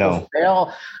seen people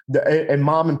fail in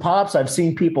mom and pops. I've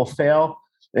seen people fail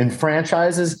in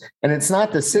franchises. And it's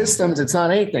not the systems. It's not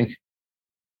anything.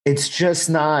 It's just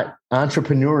not,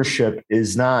 entrepreneurship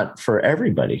is not for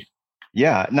everybody.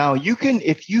 Yeah. Now you can,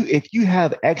 if you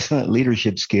have excellent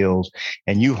leadership skills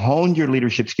and you hone your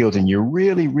leadership skills and you're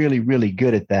really, really, really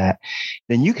good at that,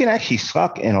 then you can actually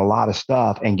suck in a lot of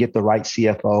stuff and get the right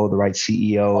CFO, the right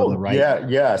CEO, the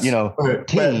right,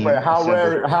 team. But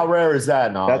how rare is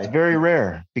that now? That's very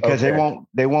rare because they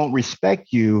won't respect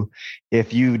you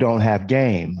if you don't have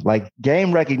game. Like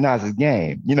game recognizes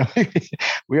game.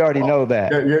 We already know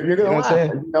that. You're going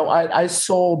to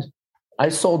laugh. I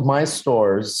sold my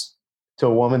stores to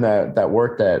a woman that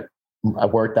worked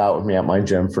out with me at my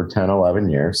gym for 10, 11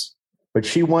 years. But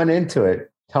she went into it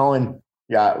telling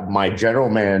my general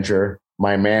manager,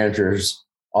 my managers,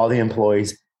 all the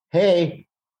employees, hey,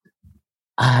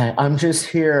 I'm just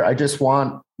here. I just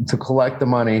want to collect the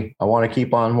money. I want to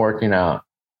keep on working out.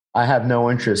 I have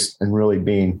no interest in really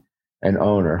being an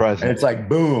owner. And it's like,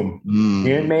 boom,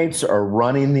 the inmates are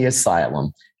running the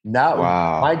asylum. Now,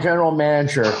 Wow. my general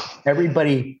manager,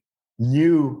 everybody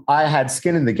knew I had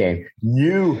skin in the game,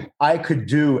 knew I could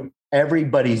do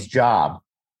everybody's job.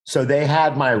 So they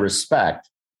had my respect.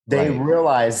 They Right.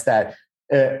 realized that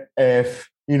if,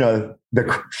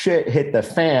 the shit hit the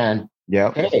fan,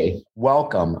 Yep. hey,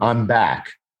 welcome, I'm back.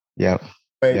 Yep.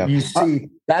 But Yep. you see,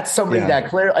 that's somebody that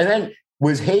clearly, and then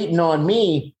was hating on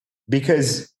me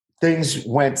because things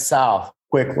went south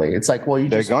quickly. It's like, well,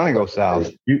 they're going to go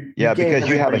south. Because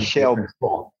you have a shell.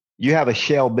 You have a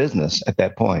shell business at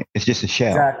that point. It's just a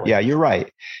shell. Exactly. Yeah, you're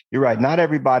right. You're right. Not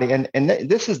everybody. And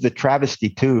this is the travesty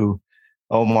too,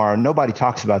 Omar. Nobody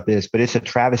talks about this, but it's a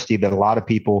travesty that a lot of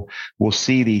people will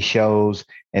see these shows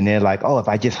and they're like, oh, if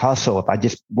I just hustle, if I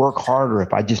just work harder,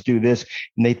 if I just do this,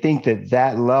 and they think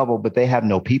that level, but they have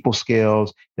no people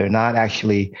skills. They're not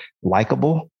actually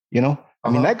likable, I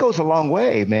mean, that goes a long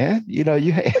way, man.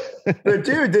 But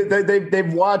dude,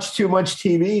 they've watched too much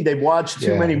TV. They've watched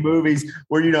too many movies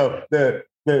where,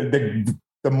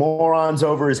 the moron's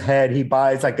over his head. He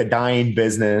buys like a dying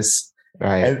business.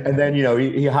 Right. And then,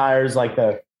 he hires like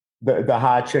the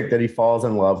hot chick that he falls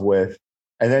in love with.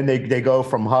 And then they go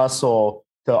from hustle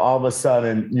to all of a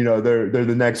sudden, they're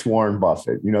the next Warren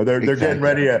Buffett. They're getting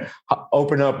ready to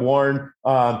open up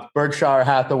Berkshire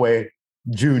Hathaway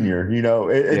Jr.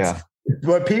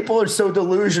 But people are so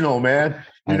delusional, man.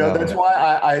 That's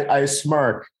why I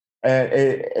smirk. And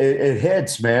it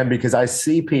hits, man, because I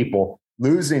see people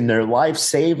losing their life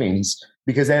savings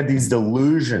because they have these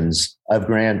delusions of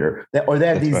grandeur, or they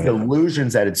have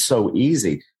delusions that it's so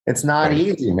easy. It's not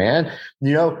easy, man.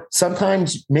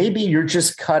 Sometimes maybe you're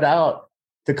just cut out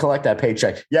to collect that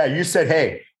paycheck. Yeah, you said,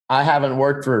 hey, I haven't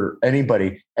worked for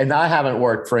anybody, and I haven't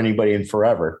worked for anybody in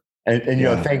forever. And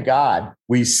thank God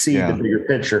we see the bigger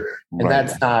picture. And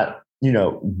that's not,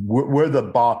 we're the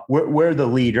boss, we're the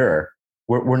leader.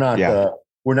 We're not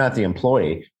the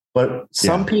employee. But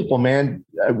some people, man,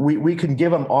 we can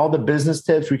give them all the business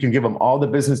tips. We can give them all the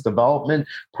business development,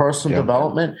 personal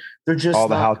development. They're just all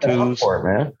the how-tos for it,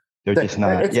 man. They're just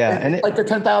not. It's like the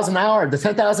 10,000 hour. The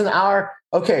 10,000 hour.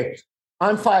 Okay,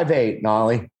 I'm 5'8",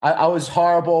 Nolly. I was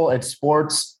horrible at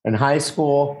sports in high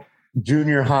school,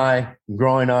 junior high,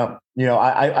 growing up.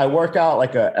 I worked out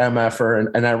like a MFer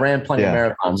and I ran plenty of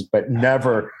marathons, but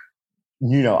never,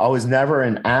 I was never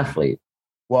an athlete.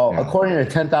 Well, according to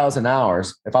 10,000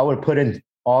 hours, if I would have put in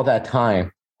all that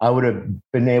time, I would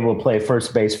have been able to play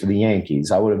first base for the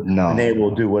Yankees. I would have been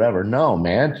able to do whatever. No,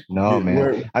 man.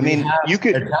 You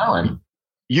could talent.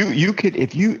 You could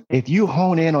if you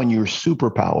hone in on your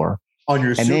superpower.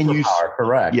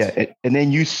 Correct. Yeah, and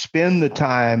then you spend the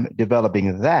time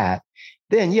developing that.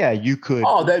 Then you could.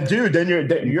 Oh, that dude. Then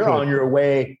you're on your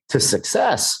way to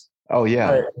success. Oh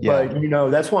yeah,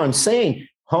 but that's what I'm saying.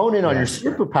 Hone in on your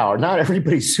superpower. Not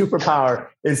everybody's superpower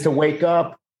is to wake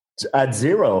up at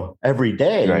zero every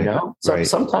day.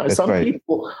 Sometimes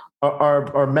people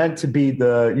are meant to be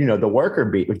the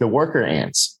worker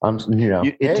ants.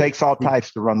 It takes all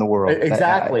types to run the world.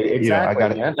 Exactly.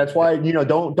 Man. That's why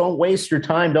don't waste your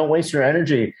time, don't waste your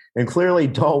energy, and clearly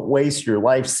don't waste your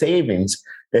life savings.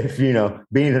 If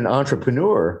being an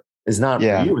entrepreneur is not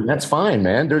for you, and that's fine,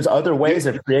 man. There's other ways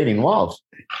of creating wealth.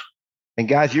 And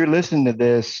guys, you're listening to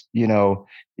this,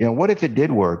 what if it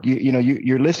did work?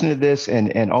 You're listening to this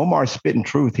and Omar's spitting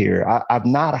truth here. I've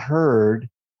not heard,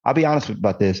 I'll be honest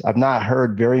about this. I've not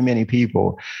heard very many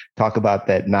people talk about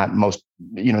that.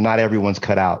 Not everyone's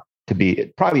cut out to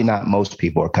be, probably not most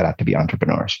people are cut out to be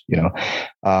entrepreneurs,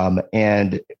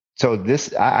 and so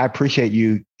I appreciate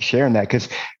you sharing that, because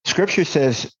scripture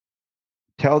says,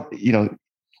 tell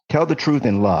the truth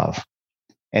in love.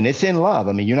 And it's in love.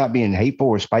 I mean, you're not being hateful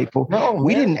or spiteful. No,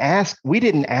 we didn't ask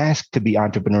to be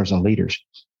entrepreneurs and leaders.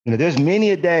 There's many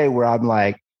a day where I'm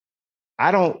like,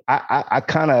 I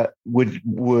kind of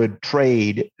would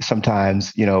trade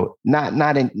sometimes,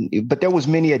 but there was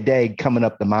many a day coming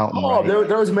up the mountain. Oh, right?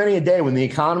 there was many a day when the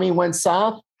economy went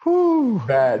south.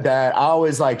 That I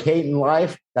was like hating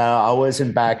life. I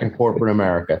wasn't back in corporate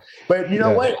America. But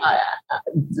what?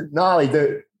 Nolly,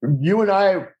 you and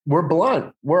I, we're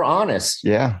blunt. We're honest.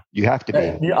 Yeah, you have to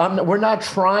be. We're not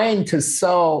trying to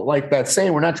sell, like that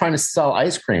saying, we're not trying to sell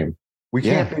ice cream. We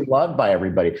can't be loved by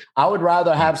everybody. I would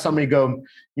rather have somebody go,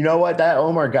 you know what, that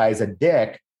Omar guy is a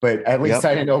dick, but at least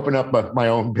I didn't open up my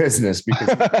own business because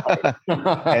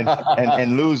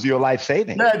and lose your life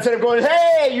savings. Yeah, instead of going,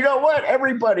 hey, you know what,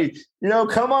 everybody,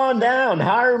 come on down,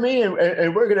 hire me,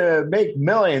 and we're gonna make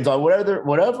millions on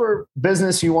whatever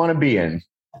business you want to be in.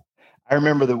 I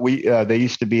remember that there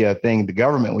used to be a thing. The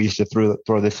government, we used to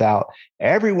throw this out.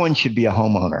 Everyone should be a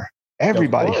homeowner.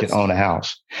 Everybody should own a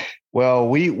house. Well,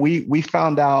 we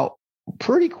found out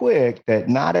pretty quick that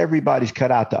not everybody's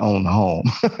cut out to own the home.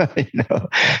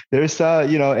 There's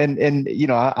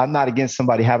I'm not against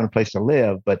somebody having a place to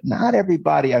live, but not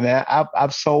everybody. I mean,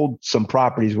 I've sold some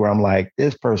properties where I'm like,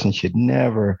 this person should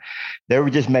never. They were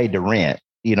just made to rent.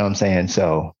 You know what I'm saying?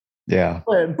 So yeah.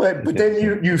 But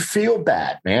then you feel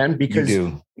bad, man, because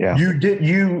you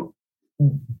do.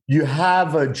 You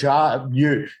have a job.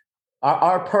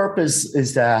 Our purpose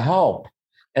is to help.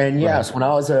 And yes, when I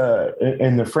was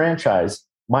in the franchise,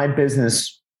 my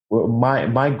business,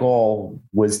 my goal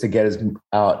was to get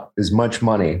as much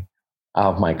money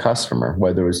out of my customer,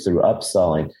 whether it was through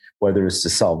upselling, whether it was to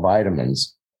sell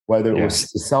vitamins, whether it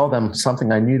was to sell them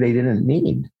something I knew they didn't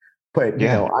need. But,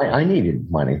 I needed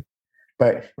money.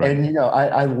 But, and,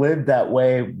 I lived that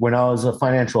way when I was a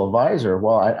financial advisor.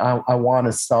 Well, I want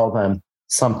to sell them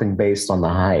something based on the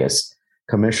highest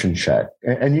commission check.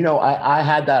 And I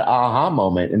had that aha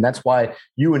moment. And that's why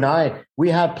you and we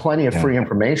have plenty of free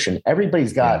information.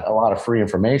 Everybody's got a lot of free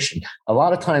information. A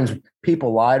lot of times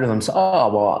people lie to themselves.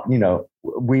 Oh,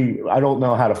 well, I don't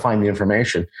know how to find the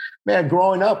information. Man,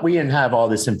 growing up, we didn't have all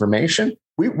this information.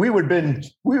 We would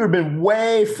have been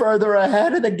way further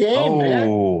ahead of the game, man.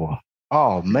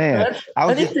 Oh man. I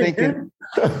was just thinking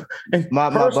my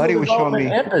buddy was showing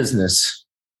me business.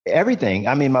 Everything.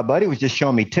 I mean, my buddy was just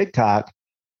showing me TikTok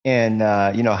and,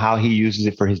 how he uses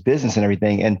it for his business and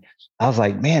everything. And I was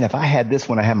like, man, if I had this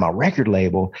when I had my record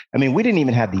label, I mean, we didn't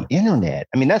even have the internet.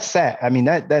 I mean, that's sad. I mean,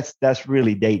 that's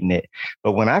really dating it.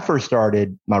 But when I first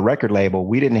started my record label,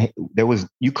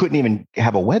 you couldn't even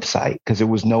have a website because there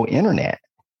was no internet.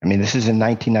 I mean, this is in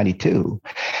 1992.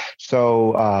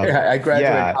 So I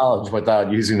graduated college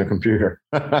without using a computer.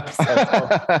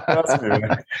 Trust me,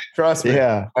 man. Trust me.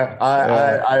 Yeah.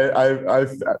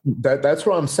 That's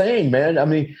what I'm saying, man. I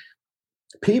mean,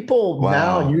 people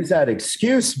now use that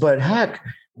excuse, but heck,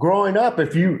 growing up,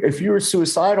 if you were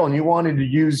suicidal and you wanted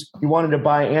to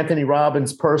buy Anthony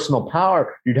Robbins' Personal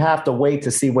Power, you'd have to wait to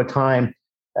see what time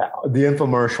the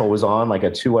infomercial was on, like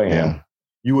at 2 a.m. Yeah.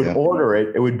 You would order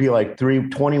it. It would be like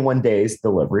 21 days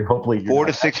delivery. Hopefully 4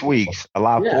 to 6 weeks.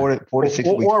 Allow 4 to 6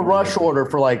 weeks. Or rush order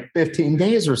for like 15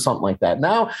 days or something like that.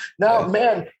 Now,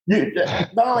 man,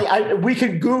 we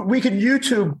could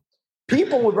YouTube.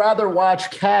 People would rather watch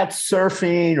cats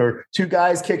surfing or two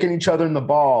guys kicking each other in the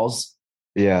balls.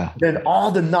 Yeah. Than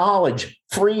all the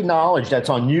free knowledge that's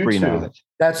on YouTube.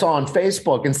 That's on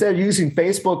Facebook. Instead of using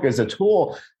Facebook as a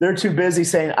tool, they're too busy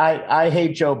saying, I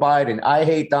hate Joe Biden. I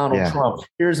hate Donald Trump.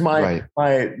 Here's my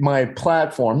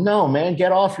platform. No, man,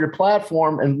 get off your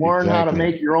platform and learn how to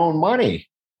make your own money.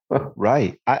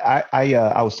 Right.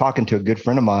 I was talking to a good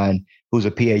friend of mine who's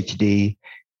a PhD,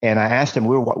 and I asked him,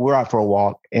 we're out for a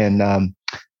walk. And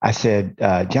I said,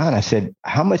 John,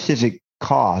 how much does it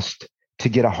cost to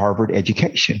get a Harvard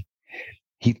education?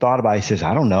 He thought about it. He says,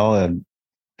 I don't know,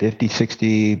 50,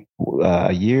 60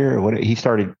 a year or what. He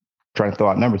started trying to throw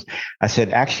out numbers. I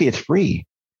said, actually, it's free.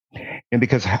 And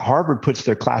because Harvard puts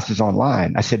their classes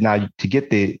online, I said, now to get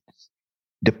the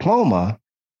diploma,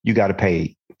 you got to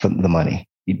pay for the money.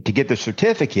 To get the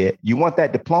certificate, you want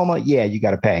that diploma? Yeah, you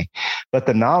got to pay. But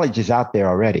the knowledge is out there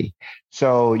already.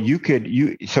 So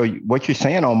so what you're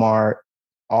saying, Omar,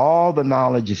 all the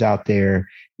knowledge is out there.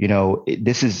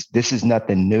 This is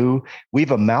nothing new. We've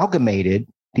amalgamated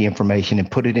the information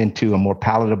and put it into a more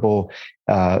palatable,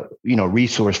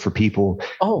 resource for people.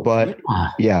 But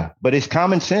it's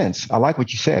common sense. I like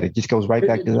what you said. It just goes right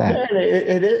back to that.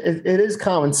 It is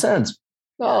common sense.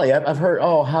 Golly, I've heard,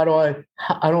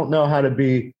 I don't know how to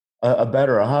be a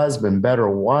better husband, better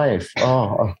wife.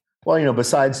 Well,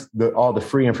 besides all the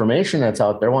free information that's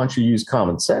out there, why don't you use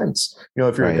common sense?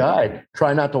 If you're a guy,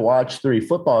 try not to watch 3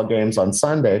 football games on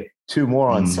Sunday, 2 more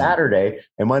on Saturday,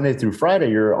 and Monday through Friday,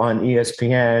 you're on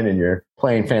ESPN and you're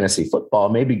playing fantasy football.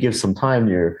 Maybe give some time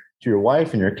to your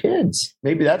wife and your kids.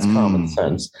 Maybe that's common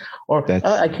sense. Or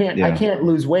I can't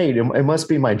lose weight. It must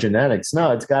be my genetics.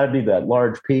 No, it's got to be that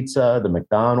large pizza, the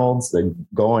McDonald's, the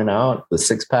going out, the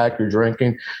 6-pack you're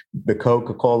drinking, the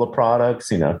Coca-Cola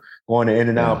products, going to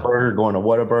In-N-Out Burger, going to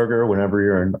Whataburger whenever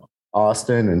you're in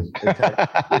Austin. And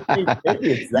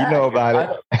maybe it's that. You know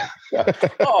about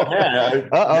it. Oh, man.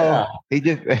 Uh-oh. He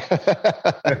just...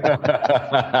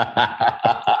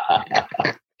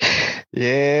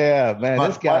 Yeah, man.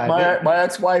 This guy. My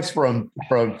ex-wife's from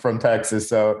Texas,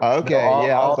 so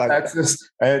okay, all Texas,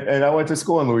 and I went to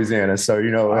school in Louisiana, so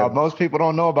most people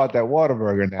don't know about that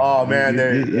Whataburger now. Oh man,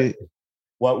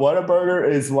 Whataburger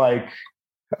is like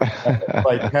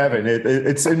heaven.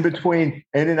 It's in between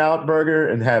In-N-Out Burger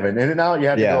and heaven. In-N-Out, you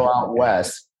have to go out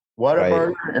west.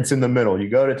 Whataburger, it's in the middle. You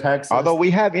go to Texas. Although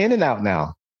we have In-N-Out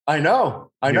now. I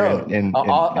know. In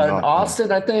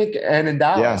Austin, I think, and in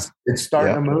Dallas, it's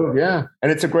starting to move. Yeah,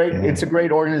 and it's a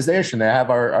great organization. They have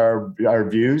our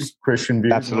views, Christian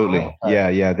views. Absolutely.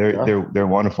 Yeah. They're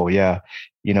wonderful. Yeah.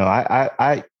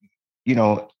 I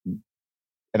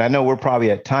and I know we're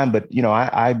probably at time, but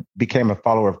I became a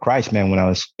follower of Christ, man, when I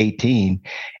was 18,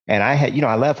 and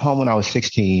I left home when I was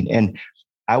 16, and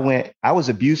I was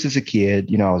abused as a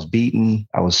kid. I was beaten.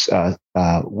 I was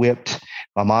whipped.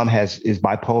 My mom is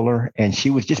bipolar, and she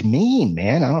was just mean,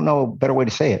 man. I don't know a better way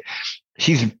to say it.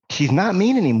 She's not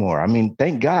mean anymore. I mean,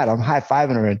 thank God. I'm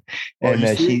high-fiving her. And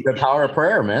the power of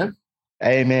prayer, man.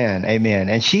 Amen.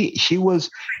 And she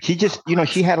just,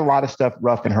 she had a lot of stuff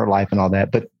rough in her life and all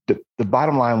that. But the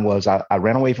bottom line was I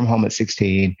ran away from home at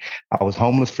 16. I was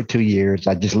homeless for 2 years.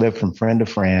 I just lived from friend to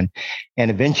friend. And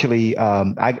eventually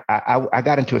I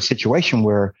got into a situation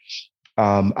where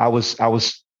I was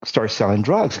started selling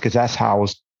drugs because that's how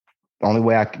the only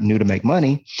way I knew to make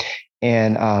money.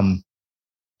 And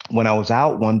when I was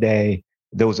out one day,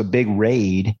 there was a big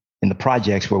raid in the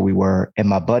projects where we were, and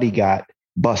my buddy got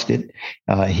busted.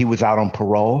 He was out on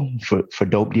parole for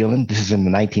dope dealing. This is in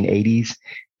the 1980s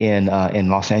in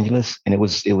Los Angeles, and it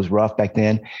was rough back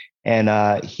then. And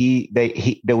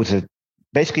there was a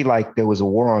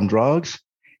war on drugs,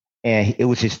 and it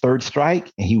was his third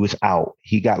strike, and he was out.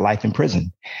 He got life in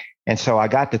prison. And so I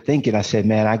got to thinking, I said,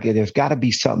 man, there's got to be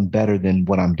something better than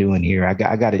what I'm doing here. I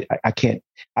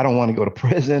don't want to go to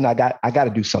prison. I got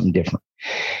to do something different.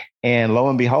 And lo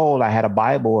and behold, I had a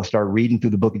Bible. I started reading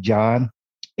through the book of John,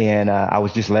 and I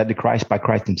was just led to Christ by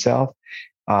Christ himself.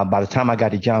 By the time I got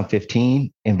to John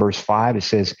 15 in verse 5, it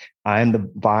says, I am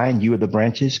the vine, you are the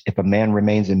branches. If a man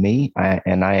remains in me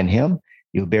and I in him,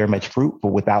 you'll bear much fruit, for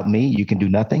without me, you can do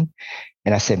nothing.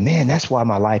 And I said, man, that's why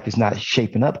my life is not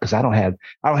shaping up, because I don't have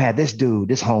this dude,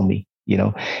 this homie,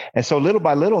 And so little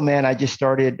by little, man, I just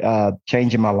started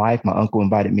changing my life. My uncle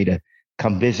invited me to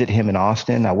come visit him in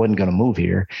Austin. I wasn't going to move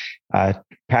here. I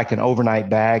packed an overnight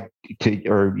bag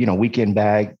weekend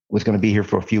bag, was going to be here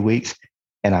for a few weeks,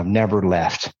 and I've never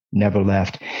left.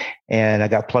 And I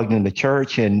got plugged into the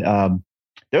church, and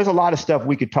there's a lot of stuff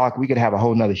we could talk. We could have a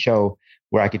whole nother show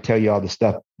where I could tell you all the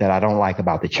stuff that I don't like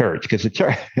about the church, because the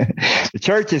church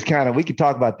is we could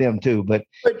talk about them too, but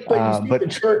the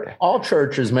church, all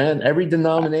churches, man, every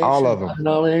denomination, all of them,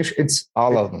 it's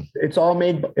all of them. It's all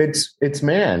made. It's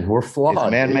man. We're flawed.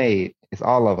 It's man-made. It's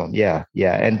all of them. Yeah.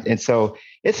 And so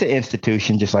it's an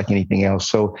institution just like anything else.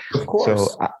 So of course, so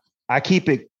I keep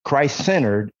it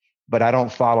Christ-centered, but I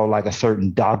don't follow like a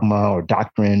certain dogma or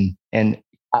doctrine. And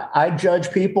I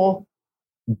judge people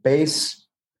based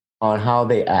on how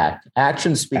they act.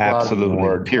 Actions speak louder than the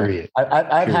word. Period.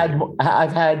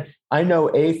 I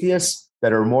know atheists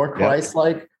that are more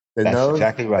Christ-like than those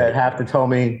that have to tell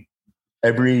me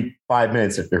every 5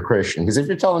 minutes if they're Christian. Because if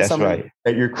you're telling somebody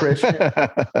that you're Christian,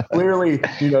 clearly,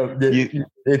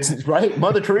 it's right.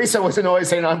 Mother Teresa wasn't always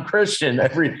saying I'm Christian.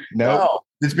 No,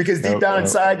 it's because deep down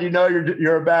inside,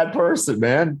 you're a bad person,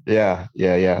 man. Yeah.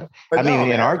 But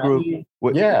in our group,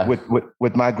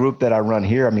 with my group that I run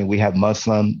here, we have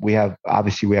Muslim, we have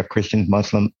Christian,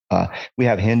 Muslim, we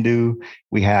have Hindu,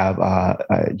 we have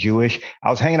Jewish.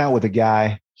 I was hanging out with a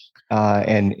guy,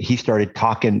 and he started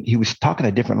talking. He was talking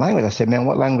a different language. I said, man,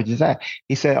 what language is that?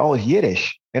 He said, oh, it's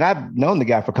Yiddish. And I've known the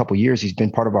guy for a couple of years. He's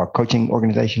been part of our coaching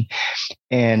organization.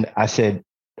 And I said,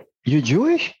 you're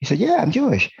Jewish? He said, yeah, I'm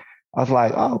Jewish. I was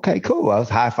like, oh, okay, cool. I was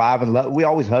high-fiving. We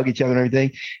always hug each other and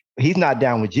everything. He's not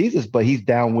down with Jesus, but he's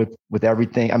down with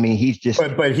everything. He's just,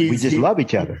 we just love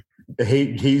each other.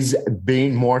 He's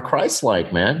being more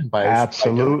Christ-like, man.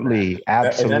 Absolutely. And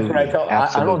that's what I tell.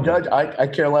 I don't judge. I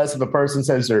care less if a person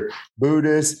says they're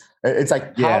Buddhist. It's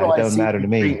like, how do I see you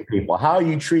treat people? How are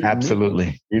you treating me?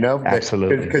 Absolutely.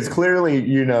 Because clearly,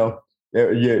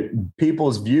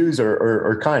 people's views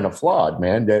are kind of flawed,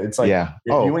 man. It's like,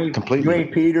 you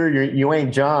ain't Peter, you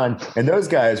ain't John, and those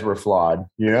guys were flawed,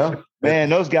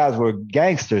 Man, those guys were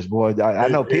gangsters, boy. I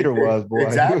know Peter was, boy.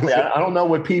 Exactly. I don't know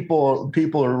what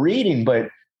people are reading,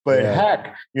 but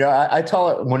heck, I tell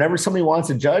it whenever somebody wants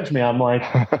to judge me, I'm like,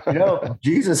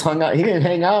 Jesus hung out. He didn't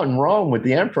hang out in Rome with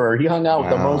the emperor. He hung out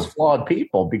with the most flawed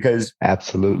people, because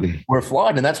absolutely we're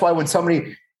flawed. And that's why when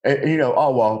somebody,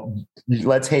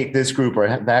 let's hate this group or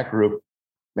that group,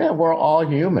 man, we're all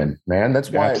human, man.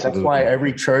 That's why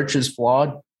every church is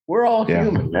flawed. We're all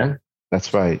human, man.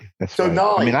 That's right. So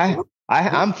right.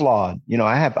 I'm flawed.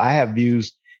 I have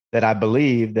views that I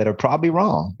believe that are probably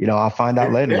wrong. I'll find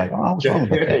out later, like, oh, I was wrong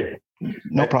about that.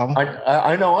 No problem.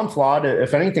 I know I'm flawed.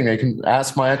 If anything, I can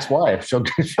ask my ex-wife. She'll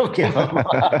give them.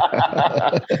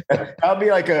 That'll be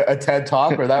like a TED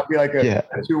talk, or that'll be like a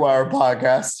 2-hour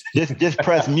podcast. Just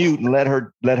press mute and let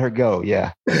her go.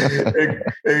 Yeah.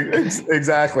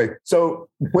 Exactly. So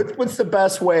what's the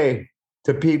best way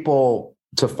to people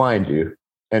to find you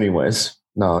anyways?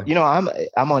 No, I'm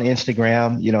on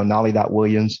Instagram,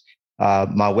 Nolly.Williams.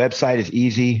 My website is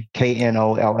easy,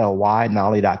 KNOLLY,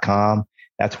 Nolly.com.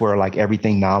 That's where like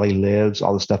everything Nolly lives,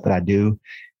 all the stuff that I do.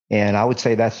 And I would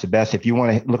say that's the best. If you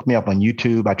want to look me up on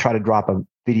YouTube, I try to drop a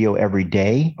video every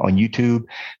day on YouTube.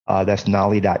 That's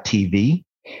Nolly.TV.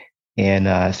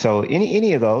 And so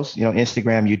any of those,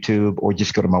 Instagram, YouTube, or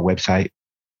just go to my website.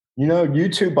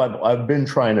 YouTube, I've been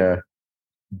trying to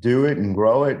do it and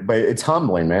grow it, but it's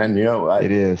humbling, man.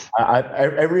 It is.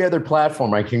 Every other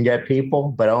platform I can get people,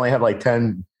 but I only have like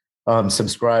 10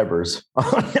 subscribers on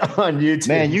YouTube.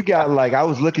 Man, you got I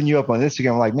was looking you up on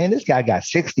Instagram. I'm like, man, this guy got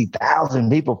 60,000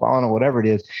 people following or whatever it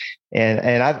is.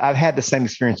 And I've had the same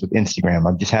experience with Instagram.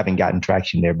 I just haven't gotten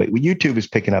traction there, but YouTube is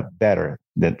picking up better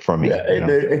than for me. Yeah,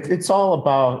 it's all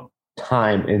about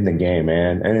time in the game,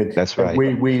 man. And that's right.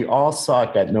 We all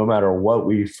suck at no matter what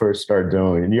we first start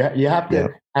doing. And you have to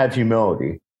have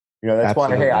humility. That's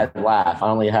Absolutely. Why, hey, I laugh. I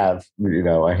only have,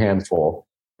 a handful.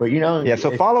 But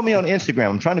so follow me on Instagram.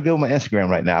 I'm trying to build my Instagram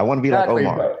right now. I want to be exactly,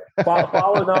 like Omar.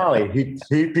 Follow Nolly.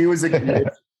 He was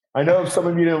I know some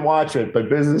of you didn't watch it, but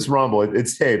Business Rumble,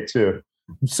 it's taped too.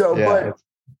 So,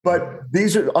 but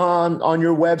these are on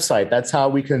your website. That's how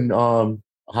we can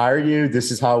hire you.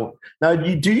 This is how. Now,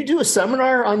 do you do a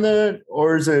seminar on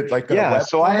or is it like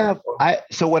so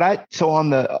on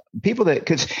the people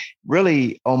because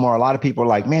really, Omar, a lot of people are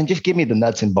like, man, just give me the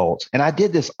nuts and bolts. And I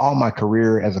did this all my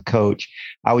career as a coach.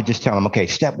 I would just tell them, okay,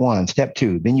 step 1, step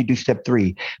 2, then you do step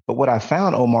 3. But what I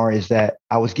found, Omar, is that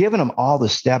I was giving them all the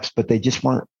steps, but they just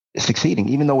weren't succeeding,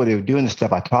 even though they were doing the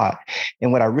stuff I taught.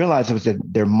 And what I realized was that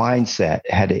their mindset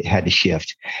had to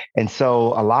shift. And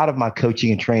so a lot of my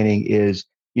coaching and training is,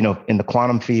 in the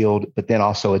quantum field, but then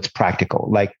also it's practical.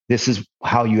 Like this is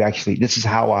how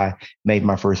I made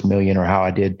my first million, or how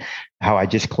I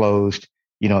just closed,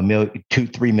 $2,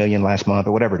 $3 million last month,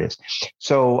 or whatever it is.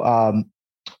 So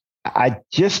I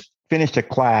just finished a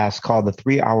class called the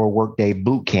 3-Hour Workday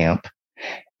Boot Camp.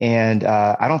 And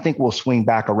I don't think we'll swing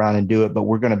back around and do it, but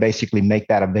we're going to basically make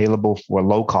that available for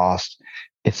low cost.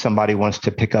 If somebody wants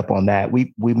to pick up on that,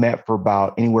 we met for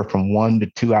about anywhere from 1 to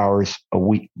 2 hours a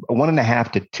week,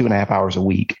 1.5 to 2.5 hours a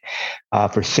week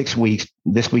for 6 weeks.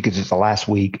 This week is just the last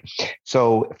week.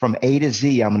 So from A to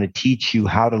Z, I'm going to teach you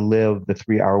how to live the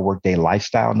 3-hour workday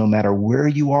lifestyle, no matter where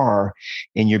you are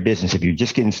in your business. If you're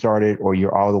just getting started or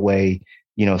you're all the way,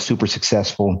 super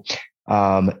successful,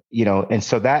 and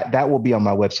so that will be on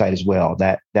my website as well,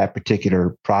 that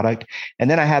particular product. And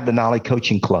then I have the Nolly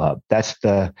Coaching Club. That's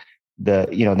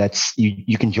that's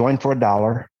you can join for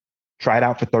 $1, try it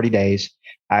out for 30 days.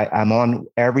 I'm on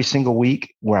every single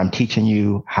week where I'm teaching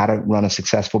you how to run a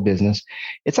successful business.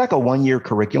 It's like a 1-year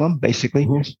curriculum, basically,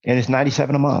 and it's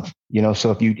 $97 a month. So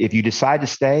if you decide to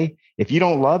stay, if you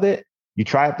don't love it, you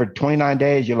try it for 29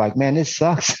 days, you're like, man, this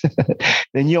sucks.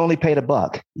 Then you only paid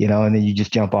 $1, and then you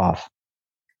just jump off.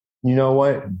 You know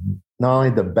what? Not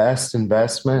only the best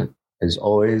investment is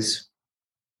always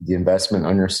the investment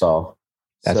on yourself.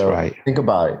 That's right. Think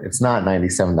about it. It's not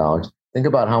 $97. Think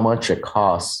about how much it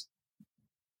costs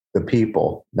the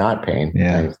people not paying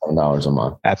 $97 a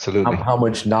month. Absolutely. How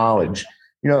much knowledge,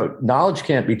 knowledge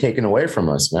can't be taken away from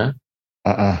us, man.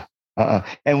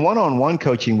 And one-on-one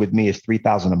coaching with me is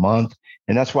 $3,000 a month.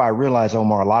 And that's why I realized,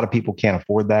 Omar, a lot of people can't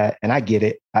afford that. And I get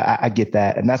it. I get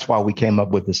that. And that's why we came up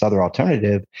with this other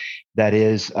alternative that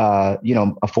is,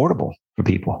 affordable for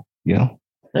people,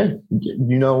 Hey,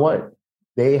 you know what?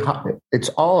 It's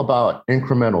all about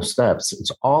incremental steps.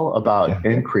 It's all about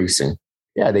increasing.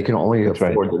 Yeah, they can only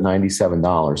afford the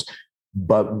 $97.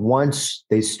 But once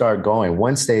they start going,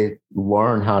 once they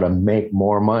learn how to make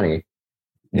more money,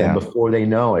 and before they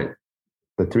know it,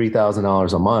 the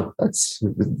 $3,000 a month, it's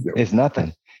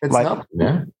nothing. It's nothing,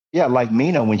 man. Yeah, like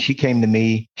Mina, when she came to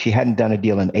me, she hadn't done a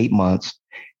deal in 8 months.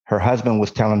 Her husband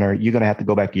was telling her, you're going to have to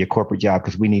go back to your corporate job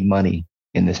because we need money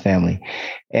in this family.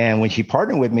 And when she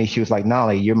partnered with me, she was like,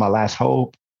 Nolly, you're my last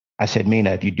hope. I said,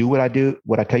 Mina, if you do what I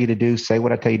tell you to do, say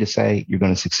what I tell you to say, you're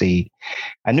going to succeed.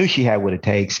 I knew she had what it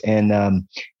takes. And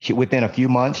within a few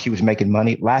months, she was making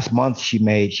money. Last month, she's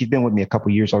been with me a couple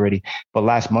of years already, but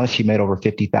last month she made over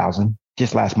 50,000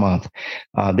 just last month.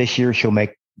 This year, she'll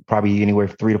make probably anywhere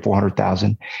from 300,000 to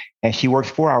 400,000. And she works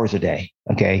 4 hours a day.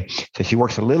 Okay. So she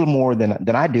works a little more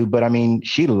than I do, but I mean,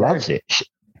 she loves it.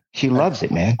 She loves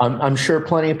it, man. I'm sure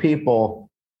plenty of people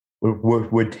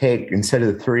would take, instead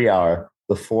of the 3 hour,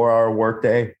 the 4 hour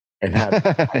workday and have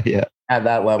have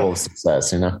that level of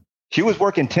success, you know? She was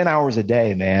working 10 hours a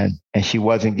day, man, and she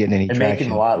wasn't getting any traction.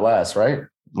 Making a lot less, right?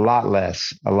 A lot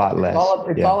less.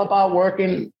 It's all about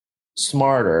working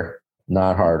smarter,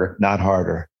 not harder. Not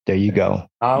harder. There you go.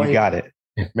 Ollie, you got it.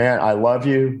 Man, I love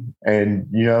you. And,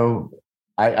 you know,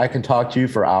 I can talk to you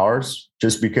for hours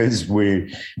just because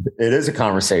it is a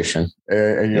conversation.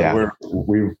 And you know,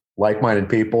 we're like-minded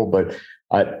people, but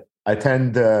I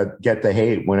tend to get the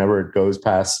hate whenever it goes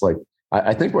past, like,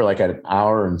 I think we're like at an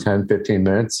hour and 10, 15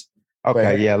 minutes.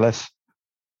 Okay. But,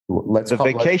 let's the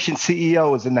vacation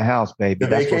CEO is in the house, baby. The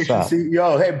vacation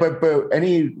CEO. Hey, but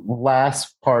any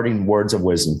last parting words of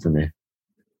wisdom for me?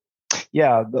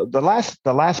 Yeah, the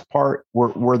last part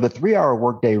where the 3 hour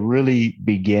workday really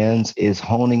begins is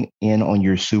honing in on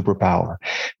your superpower.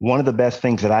 One of the best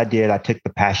things that I did, I took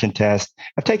the passion test.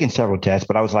 I've taken several tests,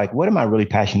 but I was like, what am I really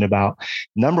passionate about?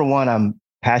 Number one, I'm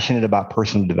passionate about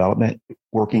personal development,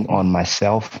 working on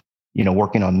myself, you know,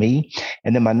 working on me.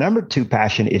 And then my number two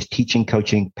passion is teaching,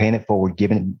 coaching, paying it forward,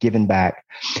 giving back.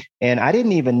 And I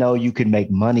didn't even know you could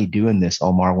make money doing this,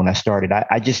 Omar, when I started.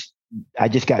 I just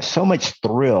got so much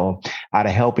thrill out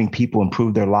of helping people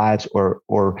improve their lives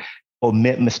or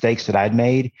omit mistakes that I'd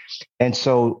made. And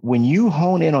so when you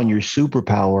hone in on your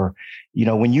superpower, you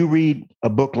know, when you read a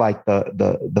book like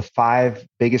the 5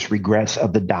 biggest regrets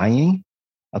of the dying,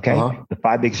 okay, the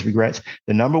 5 biggest regrets,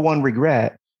 the number one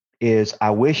regret is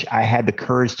I wish I had the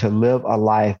courage to live a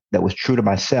life that was true to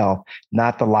myself,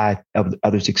 not the life of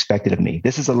others expected of me.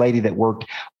 This is a lady that worked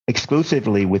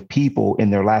exclusively with people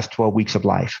in their last 12 weeks of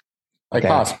life. Like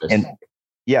hospice. And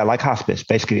like hospice.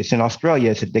 Basically, it's in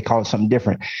Australia. They call it something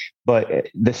different. But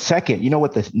the second, you know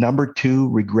what the number 2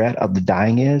 regret of the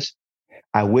dying is?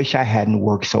 I wish I hadn't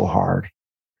worked so hard.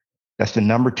 That's the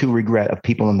number 2 regret of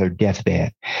people on their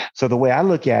deathbed. So the way I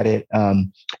look at it,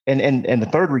 and the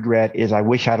third regret is I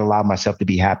wish I'd allowed myself to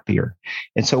be happier.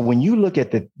 And so when you look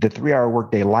at the 3 hour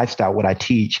workday lifestyle, what I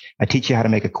teach you how to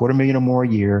make $250,000 or more a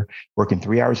year, working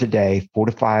 3 hours a day, 4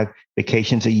 to 5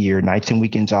 vacations a year, nights and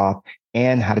weekends off,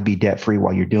 and how to be debt free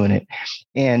while you're doing it.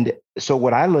 And so the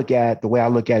way I look at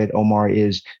it, Omar,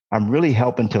 is I'm really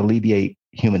helping to alleviate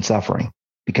human suffering.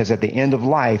 Because at the end of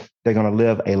life, they're going to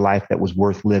live a life that was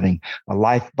worth living, a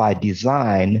life by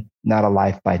design, not a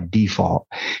life by default.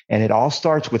 And it all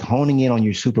starts with honing in on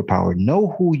your superpower.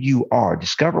 Know who you are,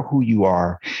 discover who you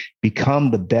are, become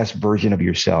the best version of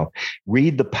yourself.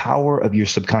 Read The Power of Your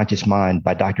Subconscious Mind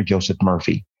by Dr. Joseph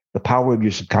Murphy. The power of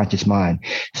your subconscious mind.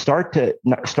 Start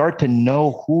to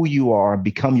know who you are and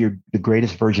become the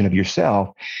greatest version of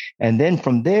yourself. And then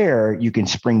from there, you can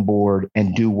springboard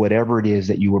and do whatever it is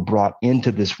that you were brought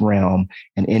into this realm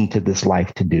and into this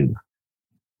life to do.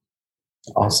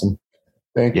 Awesome.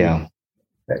 Thank you. Yeah.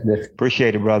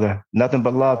 Appreciate it, brother. Nothing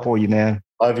but love for you, man.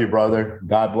 Love you, brother.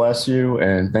 God bless you.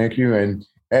 And thank you. And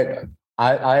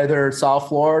either South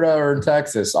Florida or in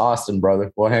Texas, Austin,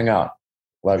 brother. We'll hang out.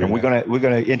 Love you. And we're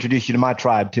gonna introduce you to my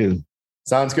tribe too.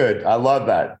 Sounds good. I love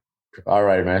that. All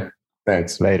right, man.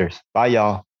 Thanks. Later. Bye,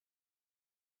 y'all.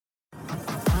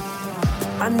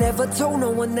 I never told no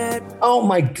one that. Oh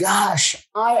my gosh.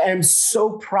 I am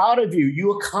so proud of you.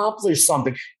 You accomplished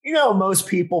something. You know, most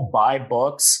people buy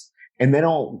books and they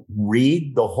don't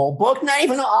read the whole book, not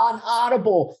even on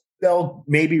Audible. They'll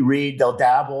maybe read, they'll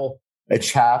dabble a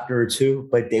chapter or two,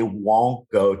 but they won't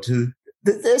go to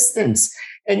the distance.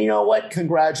 And you know what?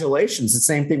 Congratulations. The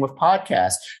same thing with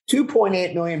podcasts.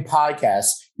 2.8 million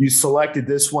podcasts. You selected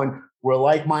this one. We're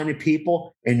like-minded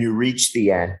people and you reached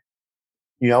the end.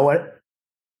 You know what?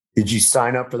 Did you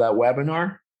sign up for that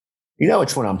webinar? You know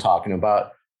which one I'm talking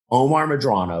about. Omar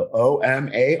Medrano,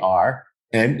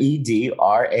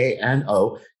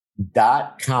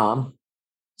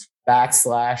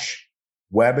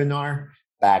 OmarMedrano.com/webinar/.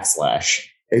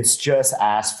 It's just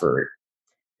ask for it.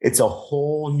 It's a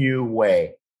whole new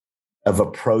way of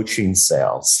approaching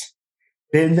sales.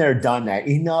 Been there, done that.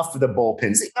 Enough of the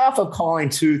bullpens, enough of calling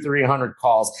 200-300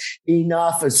 calls,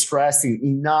 enough of stressing,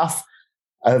 enough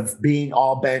of being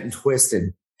all bent and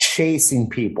twisted, chasing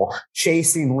people,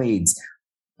 chasing leads,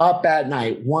 up at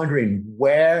night, wondering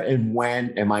where and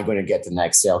when am I going to get the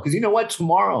next sale? Because you know what?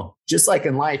 Tomorrow, just like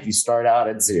in life, you start out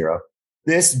at zero.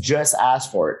 This, just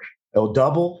ask for it. It'll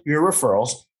double your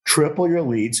referrals, triple your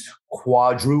leads,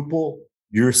 quadruple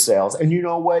your sales. And you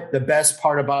know what? The best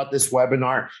part about this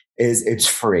webinar is it's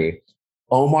free.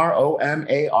 Omar,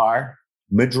 OMAR,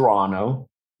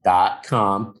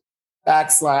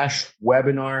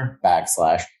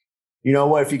 Medrano.com/webinar/. You know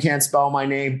what? If you can't spell my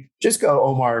name, just go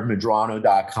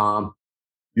OmarMedrano.com.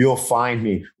 You'll find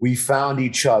me. We found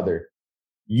each other.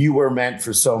 You were meant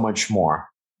for so much more.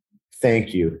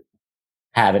 Thank you.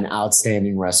 Have an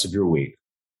outstanding rest of your week.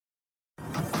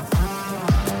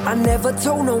 I never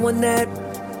told no one that.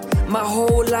 My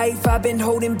whole life I've been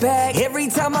holding back. Every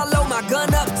time I load my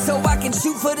gun up so I can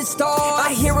shoot for the stars,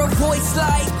 I hear a voice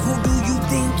like, who do you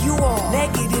think you are?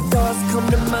 Negative thoughts come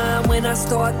to mind when I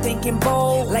start thinking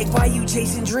bold. Like, why you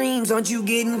chasing dreams? Aren't you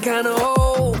getting kinda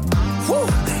old? Whew.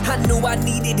 I knew I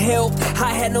needed help.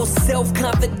 I had no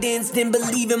self-confidence, didn't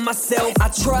believe in myself. I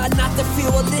tried not to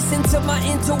feel or listen to my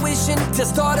intuition to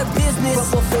start a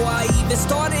business. But before I even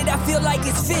started, I feel like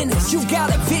it's finished. You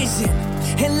got a vision.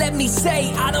 And let me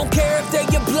say, I don't care if they're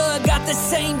your blood, got the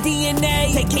same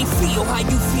DNA. They can't feel how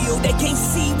you feel, they can't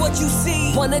see what you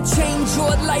see. Wanna change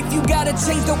your life, you gotta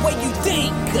change the way you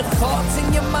think. Good thoughts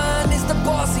in your mind is the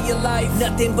boss of your life.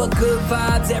 Nothing but good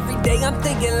vibes, every day I'm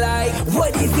thinking like,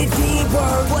 what if it did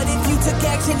work? What if you took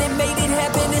action and made it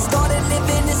happen and started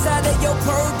living inside of your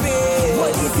purpose?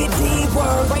 What if it did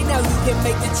work? Right now you can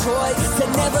make the choice to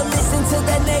never listen to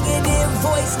that negative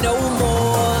voice no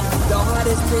more. The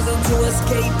hardest prison to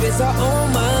escape is our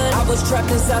own mind. I was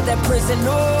trapped inside that prison,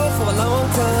 for a long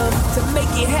time. To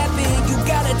make it happen, you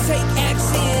gotta take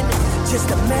action. Just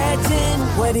imagine,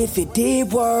 what if it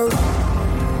did work?